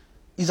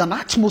 It's an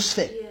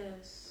atmosphere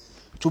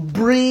to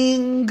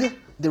bring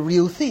the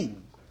real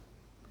thing.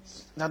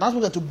 Now that's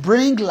what to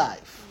bring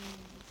life.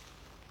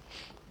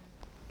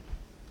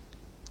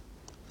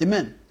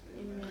 Amen.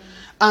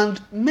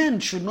 And men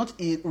should not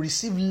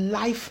receive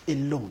life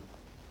alone.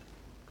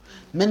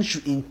 Men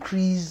should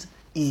increase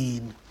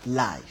in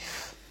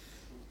life.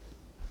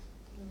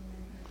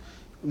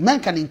 Men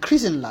can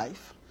increase in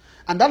life,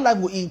 and that life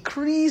will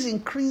increase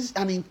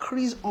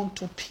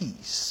unto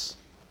peace.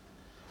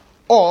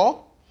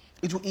 Or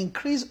it will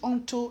increase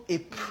unto a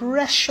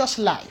precious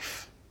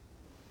life.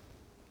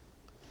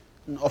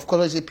 Of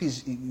course, it's a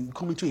peace. You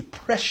come into a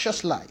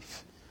precious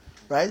life.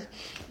 Right?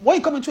 When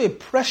you come into a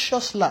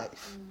precious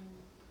life,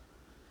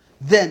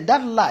 then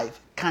that life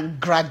can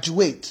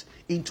graduate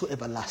into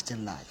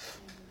everlasting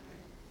life.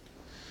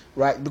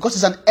 Right? Because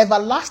it's an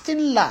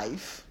everlasting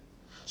life.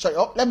 Sorry,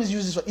 let me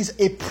use this one. It's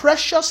a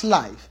precious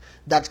life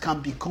that can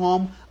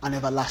become an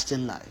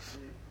everlasting life.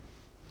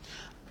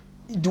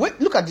 Just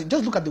look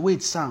at the way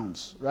it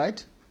sounds,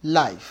 right?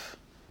 Life.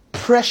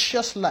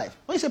 Precious life.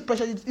 When you say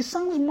precious, it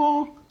sounds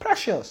more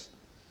precious.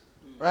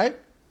 Right?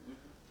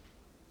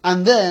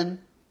 And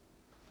then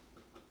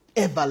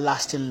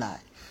everlasting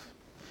life.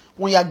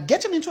 When you are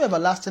getting into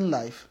everlasting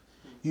life,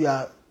 you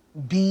are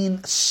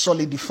being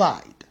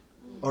solidified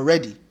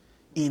already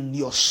in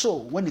your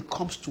soul when it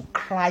comes to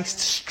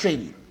Christ's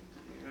training.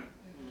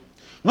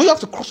 Now you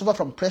have to cross over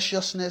from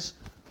preciousness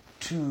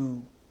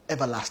to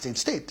everlasting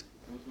state.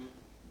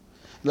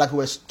 Like we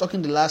were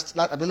talking the last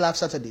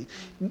Saturday.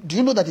 Do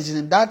you know that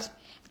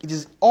it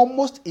is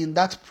almost in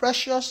that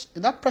precious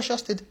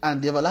state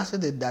and the everlasting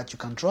state that you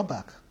can draw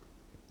back?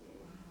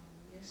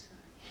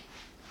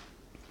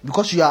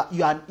 Because you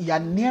are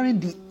nearing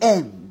the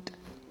end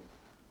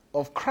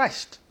of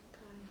Christ.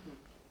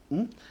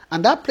 And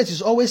that place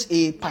is always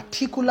a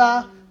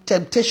particular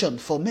temptation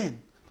for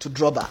men to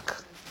draw back.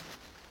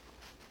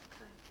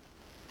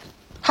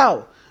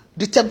 How?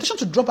 The temptation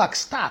to draw back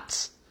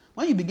starts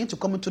when you begin to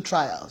come into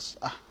trials.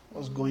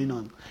 What's going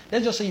on?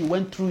 Let's just say you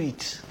went through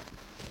it.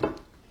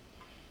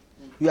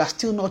 You are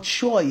still not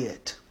sure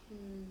yet.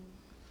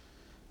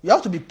 You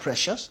have to be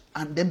precious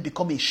and then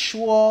become a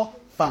sure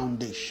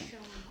foundation.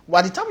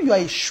 By the time you are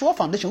a sure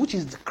foundation, which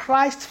is the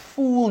Christ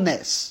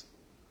fullness,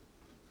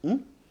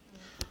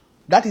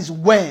 that is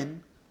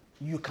when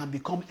you can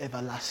become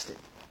everlasting.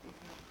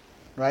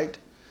 Right?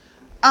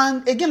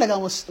 And again, like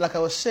I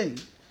was saying,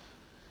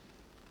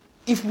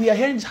 if we are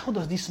hearing, how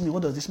does this mean?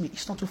 What does this mean?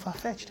 It's not too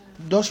far-fetched.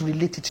 Just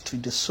relate it to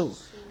the soul.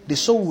 The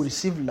soul will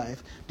receive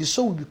life. The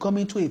soul will become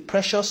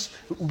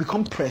will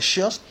become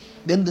precious.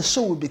 Then the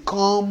soul will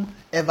become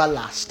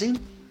everlasting.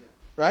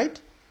 Right?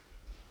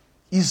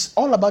 It's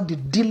all about the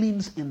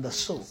dealings in the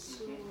soul.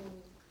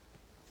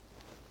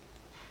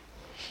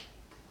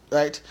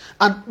 Right?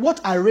 And what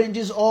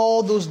arranges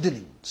all those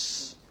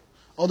dealings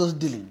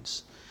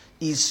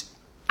is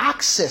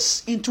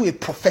access into a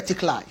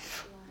prophetic life.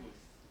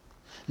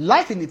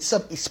 Life in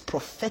itself is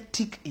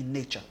prophetic in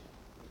nature.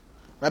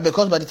 Right?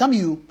 Because by the time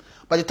you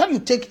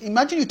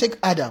imagine you take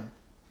Adam.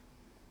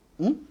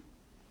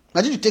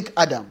 Imagine you take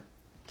Adam.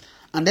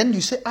 And then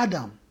you say,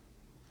 Adam,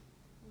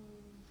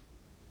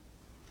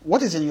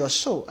 what is in your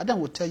soul? Adam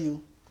will tell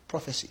you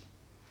prophecy.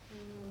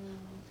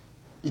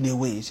 In a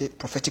way, it's a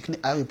prophetic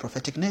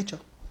nature.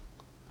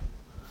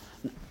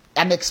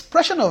 An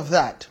expression of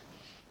that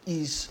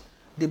is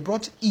they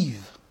brought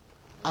Eve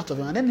out of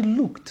him, and then he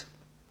looked.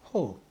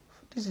 Oh,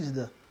 this is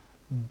the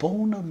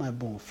bone of my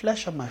bone,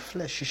 flesh of my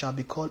flesh. She shall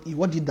be called Eve.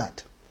 What did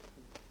that?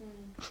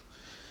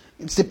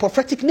 It's the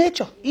prophetic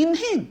nature in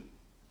him.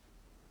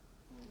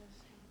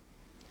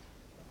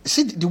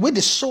 See the way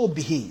the soul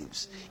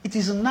behaves. It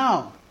is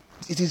now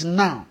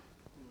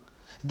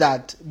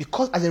that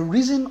because as a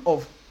reason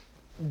of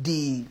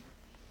the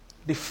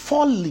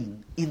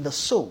falling in the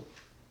soul,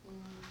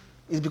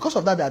 it's because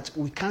of that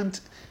we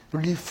can't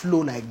really flow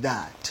like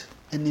that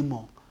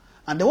anymore.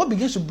 And then what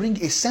begins to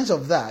bring a sense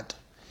of that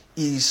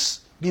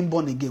is being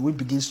born again, which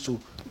begins to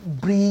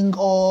bring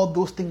all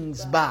those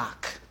things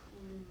back.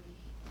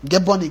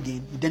 Get born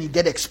again, then you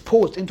get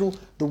exposed into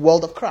the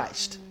world of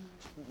Christ.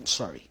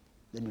 Sorry,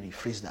 let me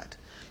rephrase that.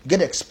 You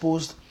get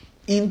exposed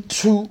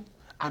into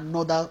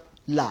another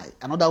life,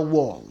 another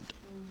world,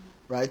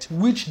 right?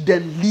 Which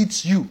then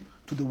leads you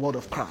to the word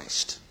of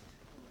Christ.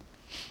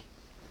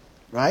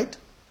 Right?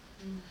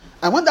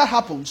 And when that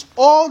happens,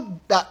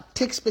 all that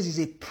takes place is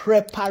a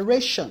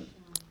preparation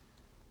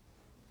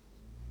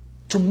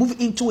to move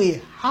into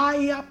a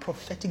higher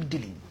prophetic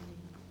dealing,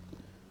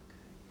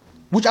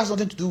 which has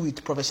nothing to do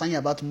with prophesying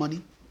about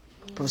money,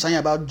 prophesying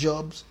about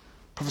jobs,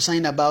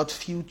 prophesying about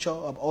future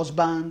of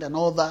husband and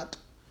all that.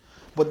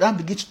 But then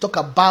begins to talk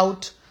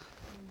about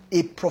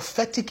a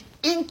prophetic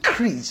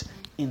increase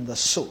in the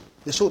soul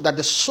that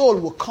the soul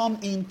will come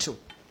into.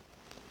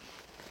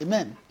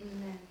 Amen.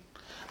 Amen.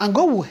 And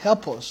God will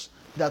help us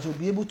that we'll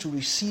be able to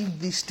receive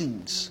these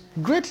things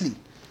greatly.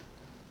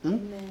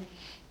 Amen.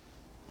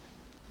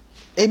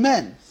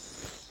 Amen.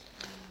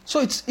 So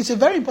it's a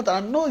very important. I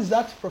know it's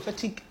that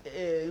prophetic.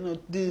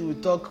 We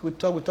talk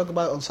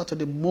about on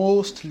Saturday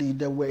mostly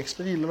that we're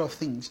explaining a lot of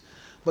things,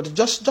 but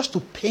just to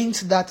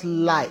paint that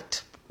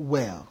light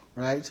well,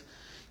 right?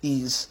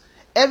 Is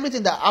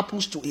everything that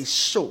happens to a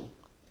soul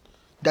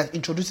that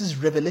introduces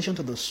revelation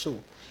to the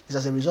soul is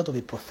as a result of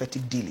a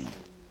prophetic dealing,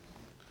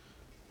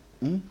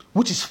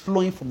 which is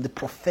flowing from the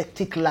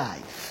prophetic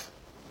life.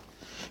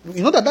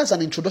 You know that's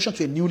an introduction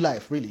to a new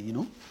life, really.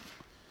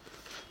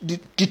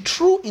 The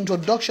true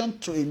introduction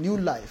to a new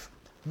life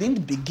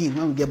didn't begin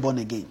when we get born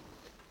again.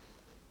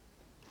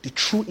 The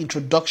true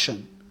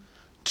introduction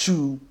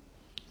to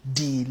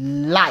the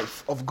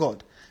life of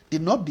God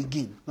did not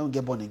begin when we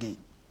get born again.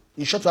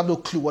 In short, we have no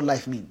clue what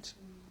life means.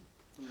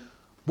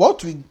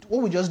 What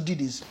we just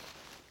did is,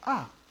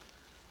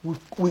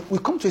 we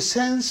come to a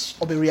sense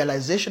of a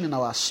realization in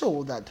our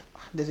soul that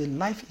there's a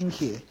life in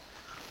here.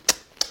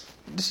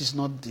 This is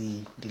not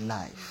the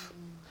life.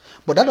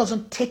 But that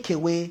doesn't take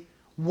away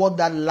what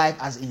that life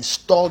has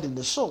installed in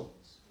the soul.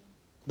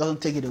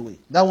 Doesn't take it away.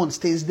 That one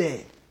stays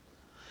there.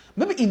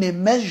 Maybe in a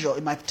measure,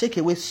 it might take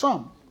away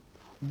some.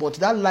 But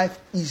that life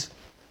is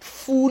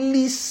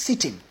fully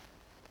sitting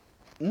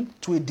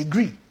to a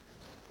degree.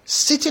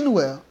 Sitting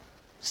well,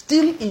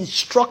 still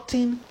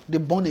instructing the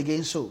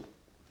born-again soul.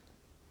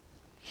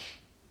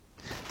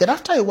 Then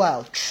after a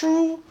while,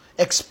 through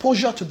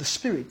exposure to the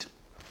Spirit,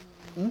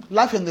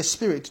 life in the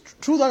Spirit,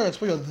 through that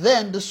exposure,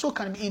 then the soul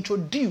can be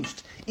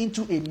introduced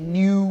into a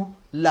new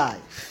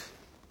life.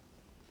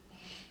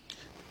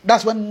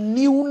 That's when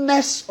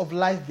newness of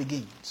life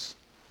begins.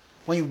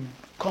 When you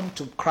come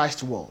to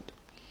Christ's world.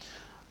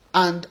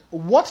 And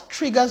what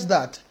triggers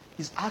that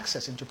is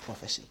access into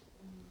prophecy.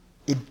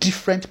 A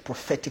different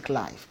prophetic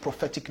life,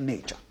 prophetic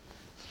nature.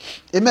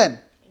 Amen.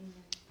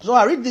 So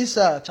I read this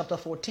chapter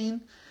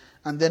 14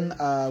 and then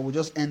we'll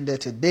just end there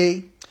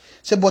today.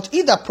 Say, but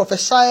he that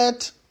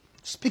prophesieth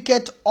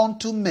speaketh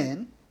unto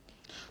men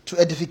to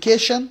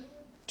edification,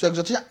 to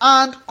exhortation,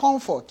 and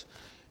comfort.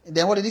 And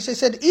then what did he say? He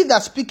said, he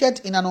that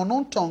speaketh in an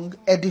unknown tongue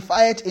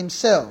edifieth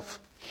himself.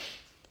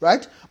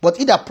 Right? But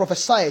he that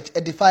prophesieth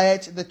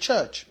edifieth the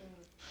church.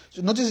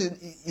 So notice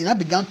he now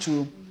began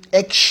to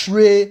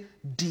x-ray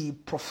the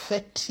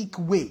prophetic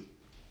way.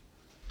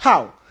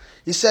 How?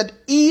 He said,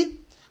 he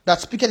that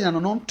speaketh in an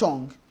unknown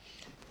tongue.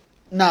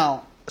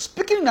 Now,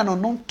 speaking in an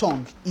unknown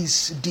tongue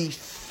is the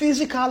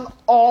physical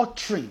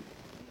uttering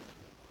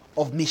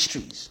of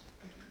mysteries.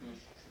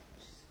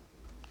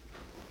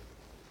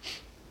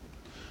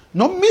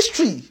 No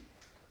mystery.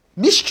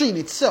 Mystery in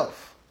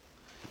itself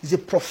is a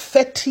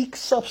prophetic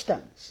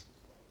substance.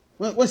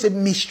 When you say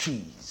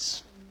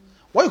mysteries,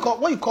 what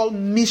you call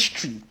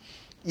mystery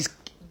is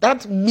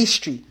that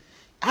mystery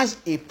has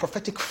a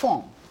prophetic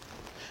form.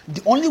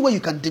 The only way you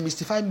can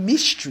demystify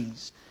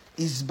mysteries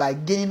is by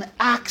gaining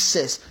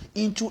access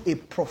into a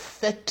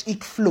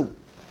prophetic flow.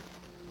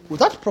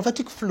 Without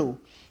prophetic flow,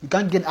 you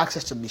can't gain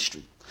access to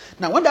mystery.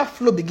 Now, when that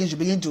flow begins,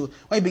 when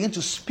you begin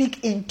to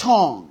speak in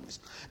tongues.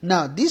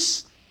 Now,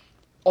 this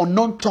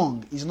unknown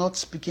tongue is not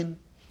speaking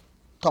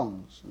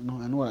tongues.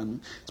 I know what I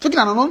mean. Speaking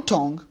an unknown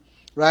tongue,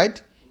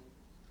 right?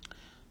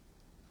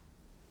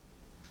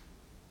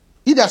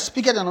 He that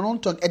speaketh an unknown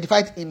tongue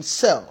edifieth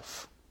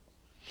himself.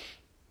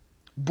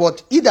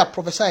 But he that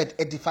prophesieth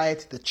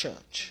edifieth the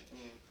church.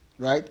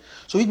 Right?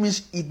 So it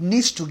means it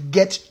needs to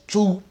get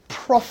to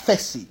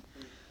prophecy.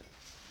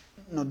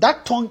 No,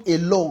 that tongue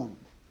alone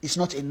is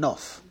not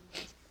enough.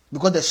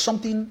 Because there's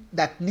something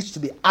that needs to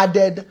be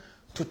added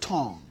to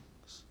tongues.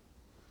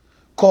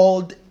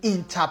 Called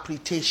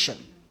interpretation.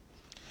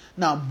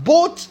 Now,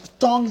 both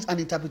tongues and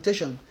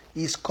interpretation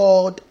is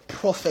called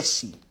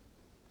prophecy.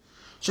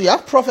 So you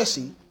have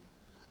prophecy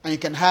and you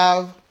can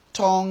have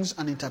tongues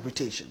and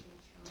interpretation.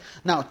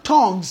 Now,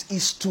 tongues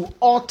is to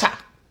utter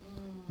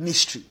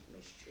mystery.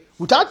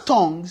 Without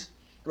tongues,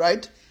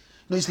 right?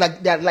 No, it's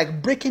like they're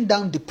like breaking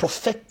down the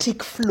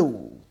prophetic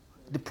flow,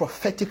 the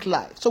prophetic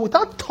life. So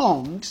without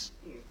tongues,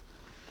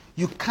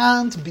 you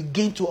can't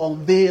begin to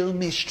unveil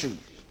mystery.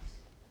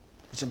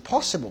 It's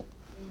impossible.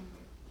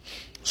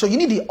 So you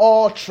need the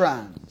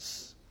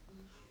utterance.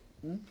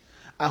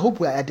 I hope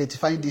we are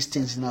identifying these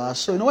things in our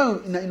soul.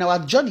 In our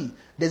journey,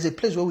 there's a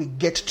place where we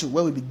get to,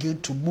 where we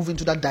begin to move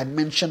into that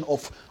dimension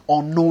of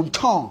unknown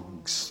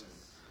tongues.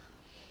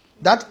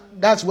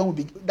 That's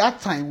when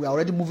that time we are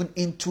already moving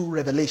into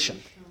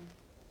revelation.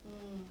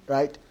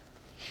 Right?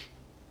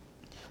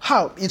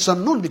 How? It's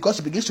unknown because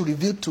it begins to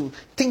reveal to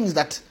things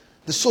that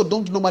the soul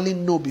don't normally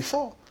know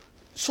before.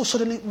 So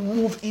suddenly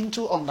move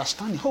into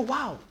understanding. Oh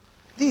wow,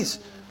 this.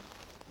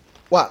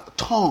 Well,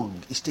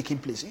 tongue is taking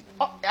place.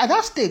 At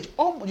that stage,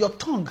 your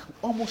tongue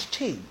almost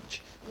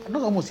change.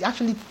 Not almost, it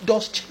actually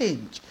does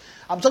change.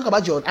 I'm talking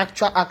about your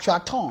actual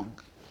tongue.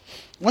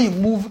 When you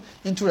move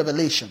into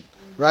revelation,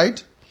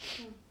 right?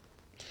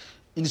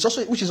 And it's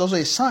also, which is also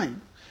a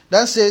sign.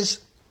 That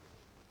says,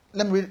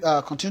 let me read,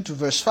 continue to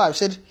verse 5. It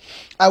said,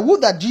 I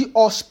would that ye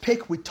all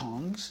spake with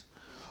tongues,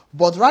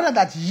 but rather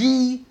that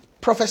ye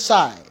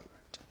prophesied.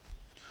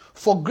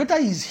 For greater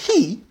is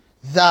he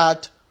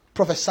that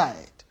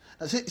prophesied.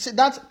 See,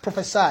 that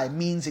prophesy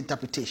means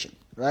interpretation,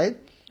 right?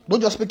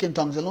 Don't just speak in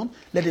tongues alone.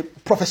 Let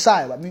it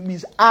prophesy. It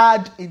means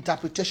add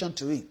interpretation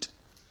to it.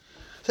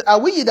 So, are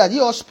we ye that ye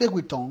all speak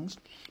with tongues,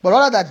 but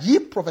rather that ye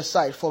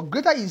prophesied? For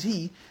greater is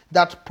he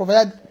that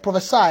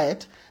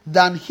prophesieth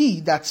than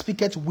he that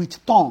speaketh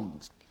with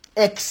tongues,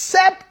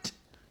 except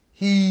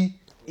he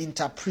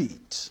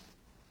interpret,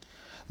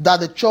 that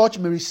the church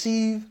may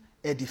receive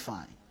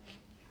edifying.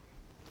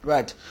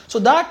 Right. So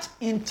that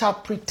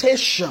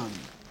interpretation,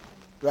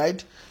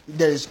 right?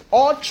 There is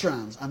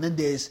utterance and then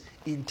there is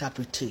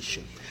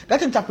interpretation.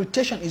 That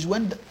interpretation is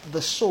when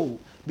the soul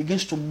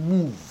begins to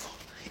move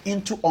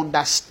into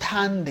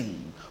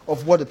understanding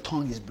of what the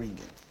tongue is bringing.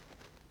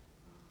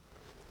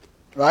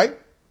 Right?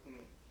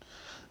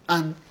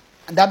 And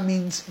that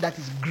means that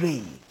is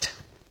great.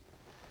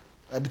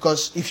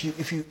 Because if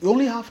you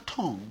only have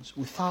tongues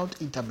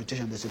without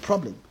interpretation, there's a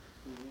problem.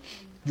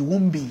 You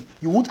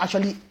won't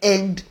actually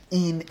end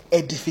in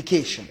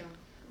edification.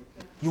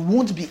 You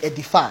won't be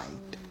edified.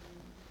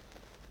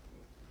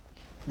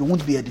 You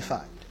won't be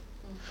edified.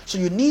 So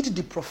you need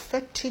the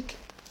prophetic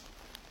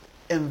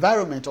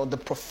environment or the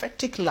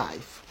prophetic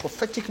life,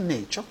 prophetic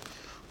nature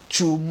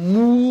to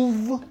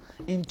move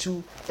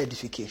into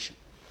edification.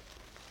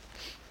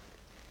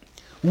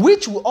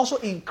 Which will also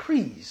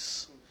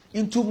increase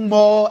into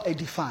more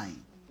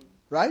edifying.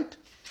 Right?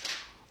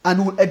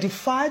 And will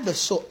edify the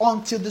soul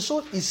until the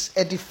soul is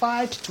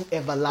edified to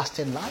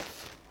everlasting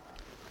life.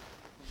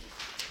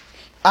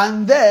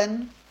 And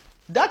then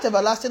that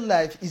everlasting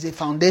life is a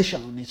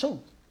foundation on its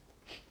own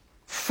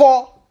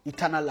for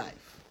eternal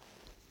life.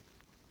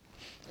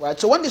 Right?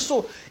 So when the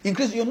soul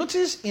increases, you'll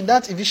notice in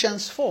that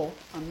Ephesians 4,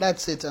 and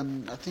that's it,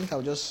 and I think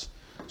I'll just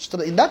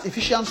stop. In that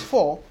Ephesians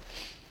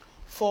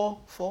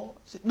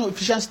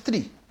Ephesians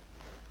 3,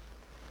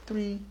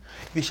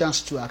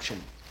 Ephesians 2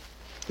 actually.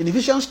 In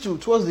Ephesians 2,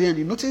 towards the end,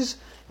 you notice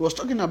he was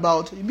talking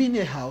about being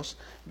a house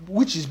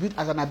which is built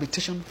as an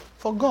habitation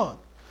for God.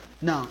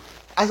 Now,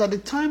 as at the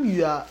time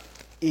you are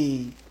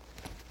a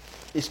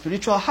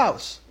spiritual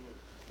house,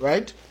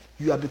 right?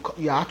 You are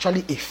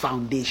actually a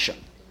foundation.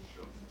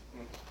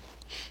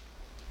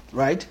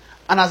 Right?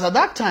 And as at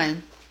that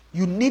time,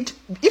 you need,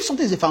 if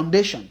something is a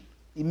foundation,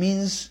 it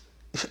means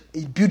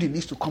a building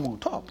needs to come on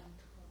top.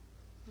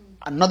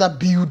 Another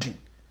building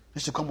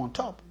needs to come on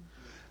top.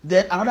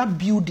 Then another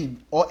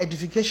building or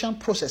edification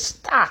process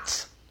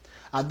starts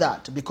at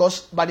that.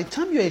 Because by the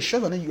time you're a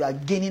shepherd, you are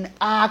gaining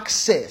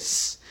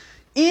access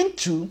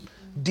into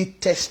the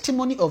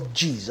testimony of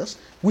Jesus,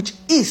 which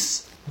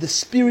is the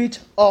spirit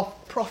of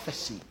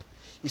prophecy.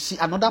 You see,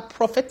 another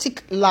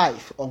prophetic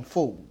life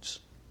unfolds,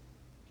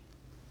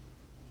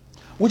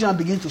 which now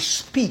begins to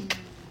speak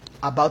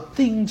about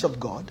things of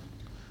God,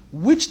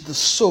 which the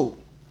soul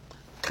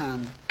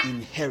can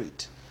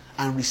inherit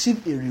and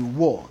receive a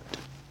reward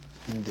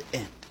in the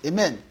end.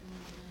 Amen.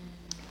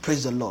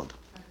 Praise the Lord.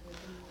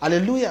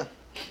 Hallelujah.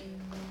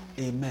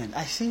 Amen.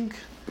 I think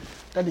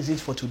that is it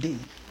for today.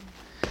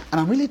 And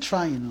I'm really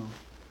trying,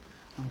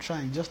 I'm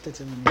trying just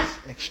 30 minutes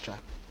extra.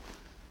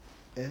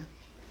 Yeah?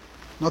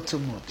 Not too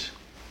much.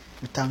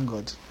 We thank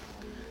God.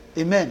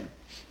 Amen.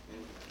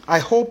 I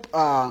hope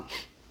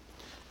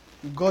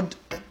God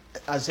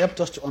has helped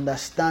us to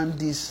understand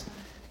this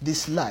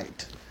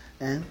light.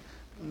 And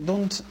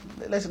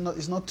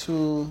it's not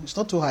too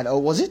hard. Or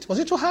was it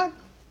too hard?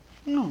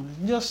 No,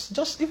 just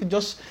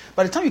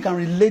by the time you can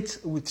relate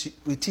with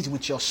it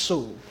with your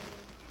soul,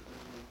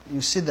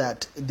 you see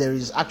that there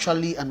is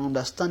actually an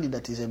understanding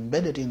that is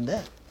embedded in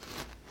there.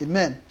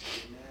 Amen.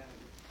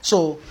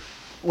 So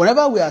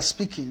whenever we are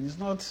speaking, it's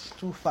not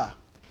too far.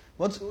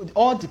 What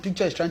all the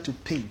picture is trying to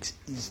paint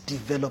is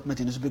development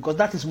in this, because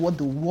that is what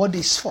the word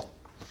is for.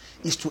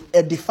 Is to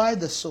edify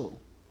the soul,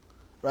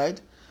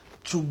 right?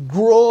 To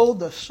grow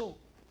the soul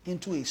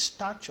into a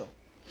stature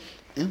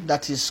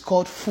that is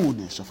called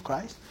fullness of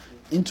Christ,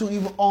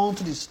 even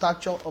onto the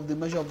stature of the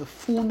measure of the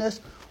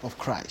fullness of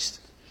Christ.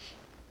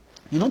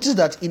 You notice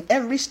that in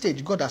every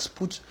stage, God has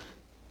put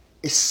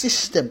a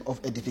system of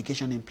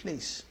edification in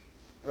place,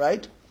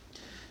 right?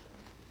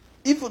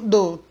 Even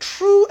though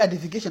true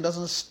edification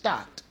doesn't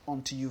start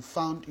until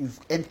you've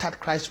entered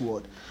Christ's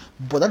word,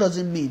 but that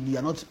doesn't mean you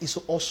are not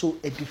also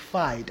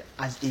edified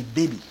as a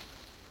baby,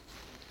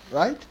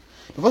 right?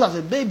 Because as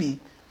a baby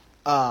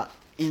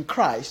in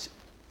Christ,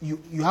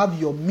 you have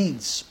your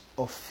means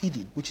of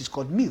feeding, which is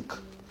called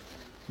milk.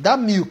 That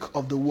milk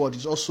of the word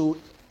is also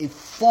a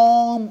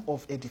form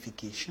of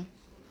edification,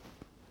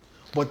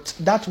 but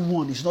that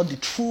one is not the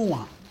true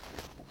one.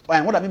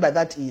 And what I mean by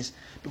that is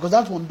because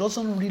that one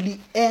doesn't really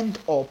end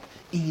up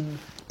in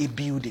a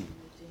building.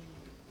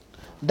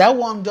 That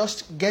one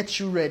just gets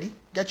you ready,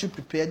 gets you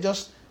prepared,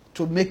 just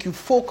to make you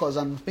focus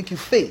and make you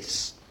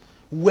face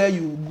where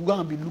you're going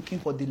to be looking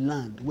for the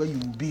land where you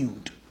will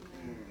build.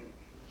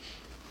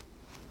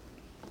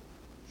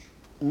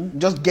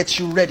 Just gets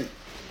you ready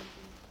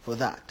for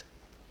that.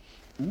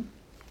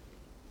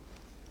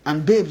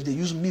 And babes, they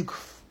use milk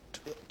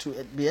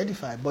to be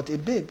edified. But a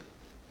babe,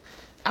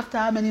 after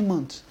how many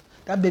months,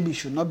 that baby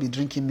should not be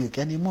drinking milk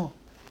anymore.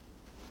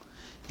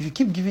 If you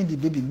keep giving the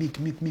baby milk,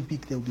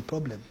 there will be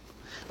problem.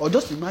 Or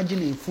just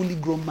imagine a fully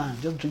grown man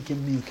just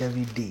drinking milk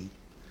every day.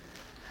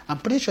 I'm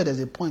pretty sure there's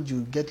a point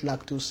you get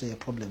lactose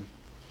problem.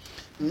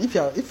 If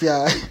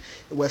you're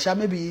well,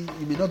 maybe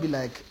you may not be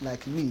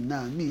like me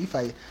now. Me, if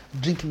I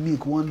drink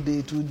milk 1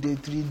 day, 2 days,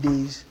 3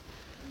 days,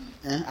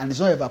 and it's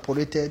not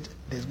evaporated,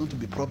 there's going to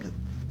be problem.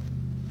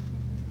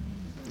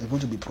 There's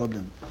going to be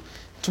problem.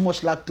 Too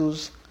much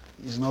lactose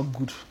is not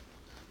good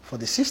for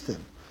the system.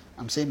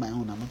 I'm saying my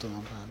own. I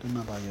don't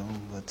know about your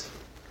own, but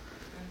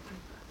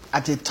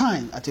at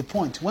a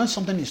point, when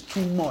something is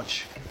too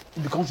much,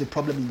 it becomes a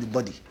problem in the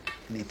body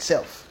in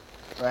itself,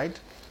 right?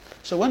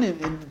 So when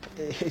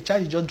a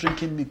child is just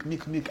drinking milk,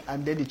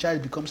 and then the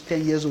child becomes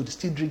 10 years old,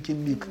 still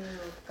drinking milk,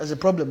 there's a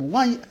problem.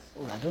 Why?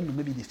 Oh, I don't know,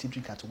 maybe they still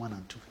drink at 1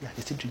 and 2. Yeah,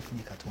 they still drink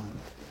milk at 1.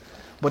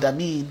 But I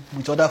mean,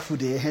 with other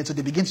food, so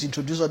they begin to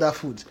introduce other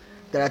foods.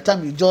 There are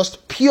times you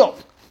just pure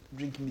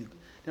drink milk.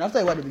 Then after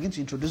a while, they begin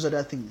to introduce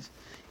other things.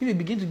 If you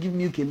begin to give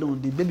milk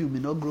alone, the baby may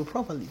not grow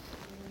properly.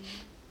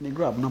 They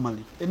grow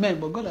abnormally. Amen.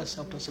 But God has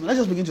helped us. Let's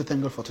just begin to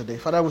thank God for today.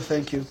 Father, we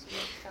thank you.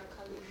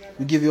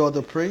 We give you all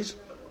the praise.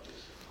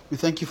 We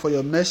thank you for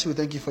your mercy. We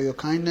thank you for your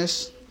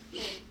kindness.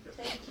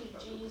 Thank you,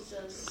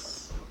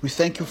 Jesus. We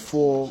thank you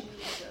for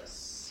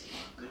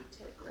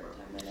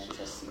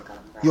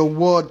your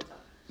word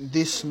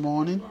this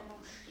morning.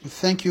 We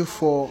thank you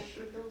for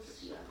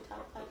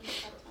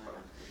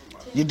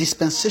the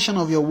dispensation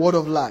of your word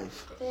of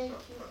life.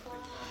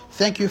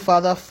 Thank you,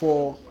 Father,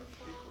 for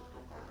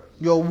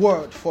your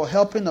word, for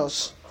helping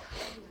us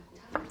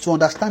to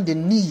understand the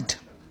need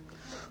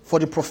for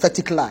the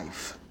prophetic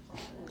life,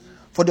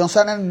 for the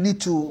understanding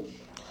need to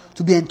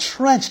be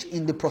entrenched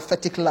in the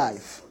prophetic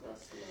life.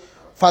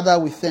 Father,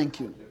 we thank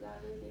you.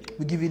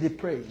 We give you the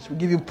praise. We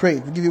give you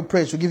praise. We give you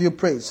praise. We give you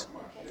praise.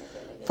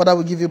 Father,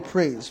 we give you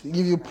praise. We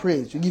give you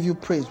praise. We give you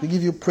praise. We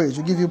give you praise.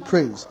 We give you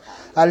praise.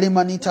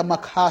 Alimanita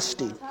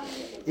Makhasti.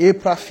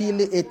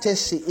 Eprafili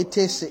etese.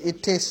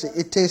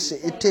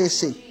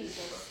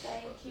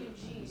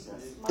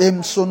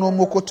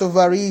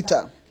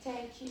 Emsonomokotovarita.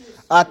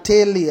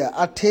 Atelia,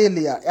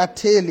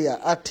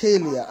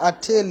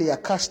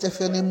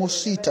 Castefene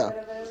Mosita,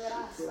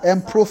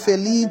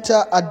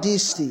 Emprofelita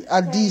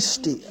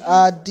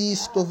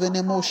Adisto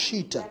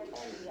Venemoshita.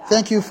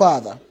 Thank you,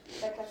 Father.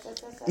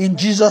 In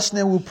Jesus'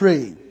 name we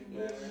pray.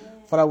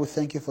 Father, we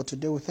thank you for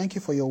today. We thank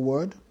you for your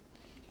word.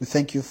 We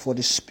thank you for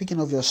the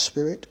speaking of your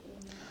spirit.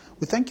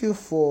 We thank you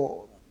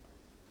for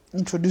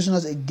introducing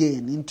us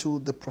again into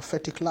the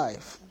prophetic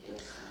life.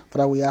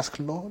 Father, we ask,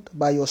 Lord,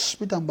 by your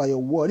spirit and by your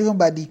word, even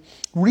by the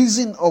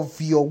reason of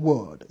your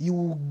word, you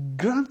will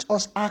grant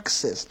us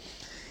access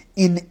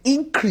in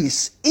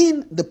increase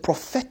in the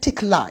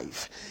prophetic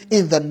life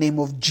in the name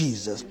of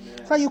Jesus.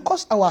 Father, you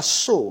cause our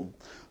soul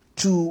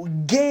to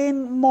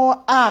gain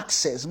more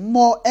access,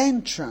 more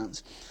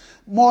entrance,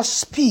 more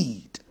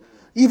speed,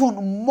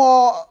 even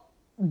more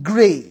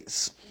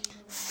grace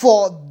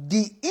for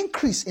the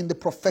increase in the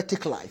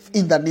prophetic life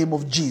in the name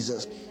of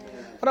Jesus.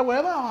 But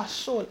wherever our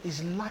soul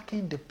is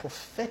lacking the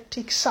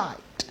prophetic side,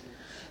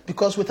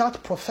 because without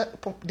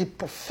the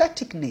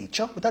prophetic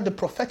nature, without the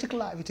prophetic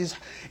life, it is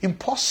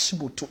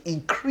impossible to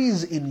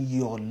increase in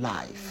your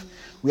life.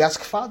 We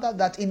ask, Father,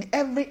 that in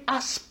every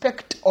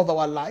aspect of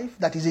our life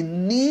that is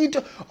in need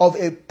of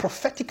a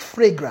prophetic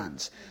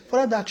fragrance,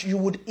 Father, that you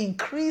would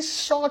increase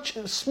such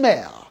a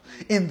smell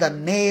in the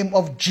name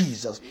of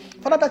Jesus.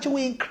 Father, that you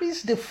will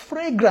increase the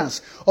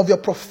fragrance of your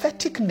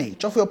prophetic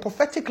nature, of your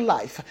prophetic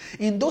life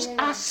in those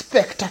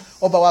aspects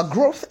of our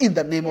growth in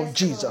the name of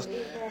Jesus.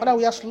 Father,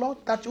 we ask, Lord,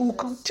 that you will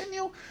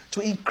continue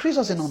to increase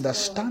us in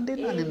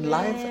understanding and in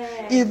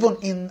life, even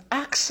in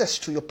access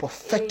to your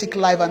prophetic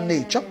life and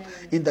nature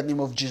in the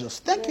name of Jesus.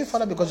 Thank you,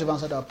 Father, because you've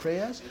answered our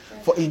prayers.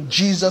 For in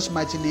Jesus'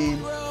 mighty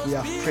name we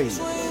have prayed.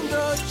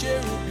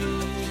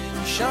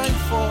 Shine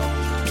forth.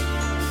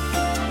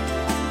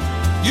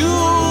 You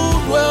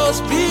dwells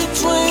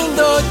between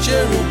the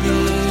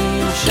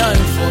cherubim,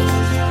 shine forth.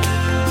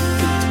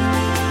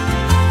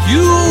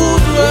 You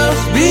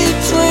dwells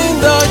between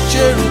the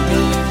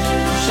cherubim,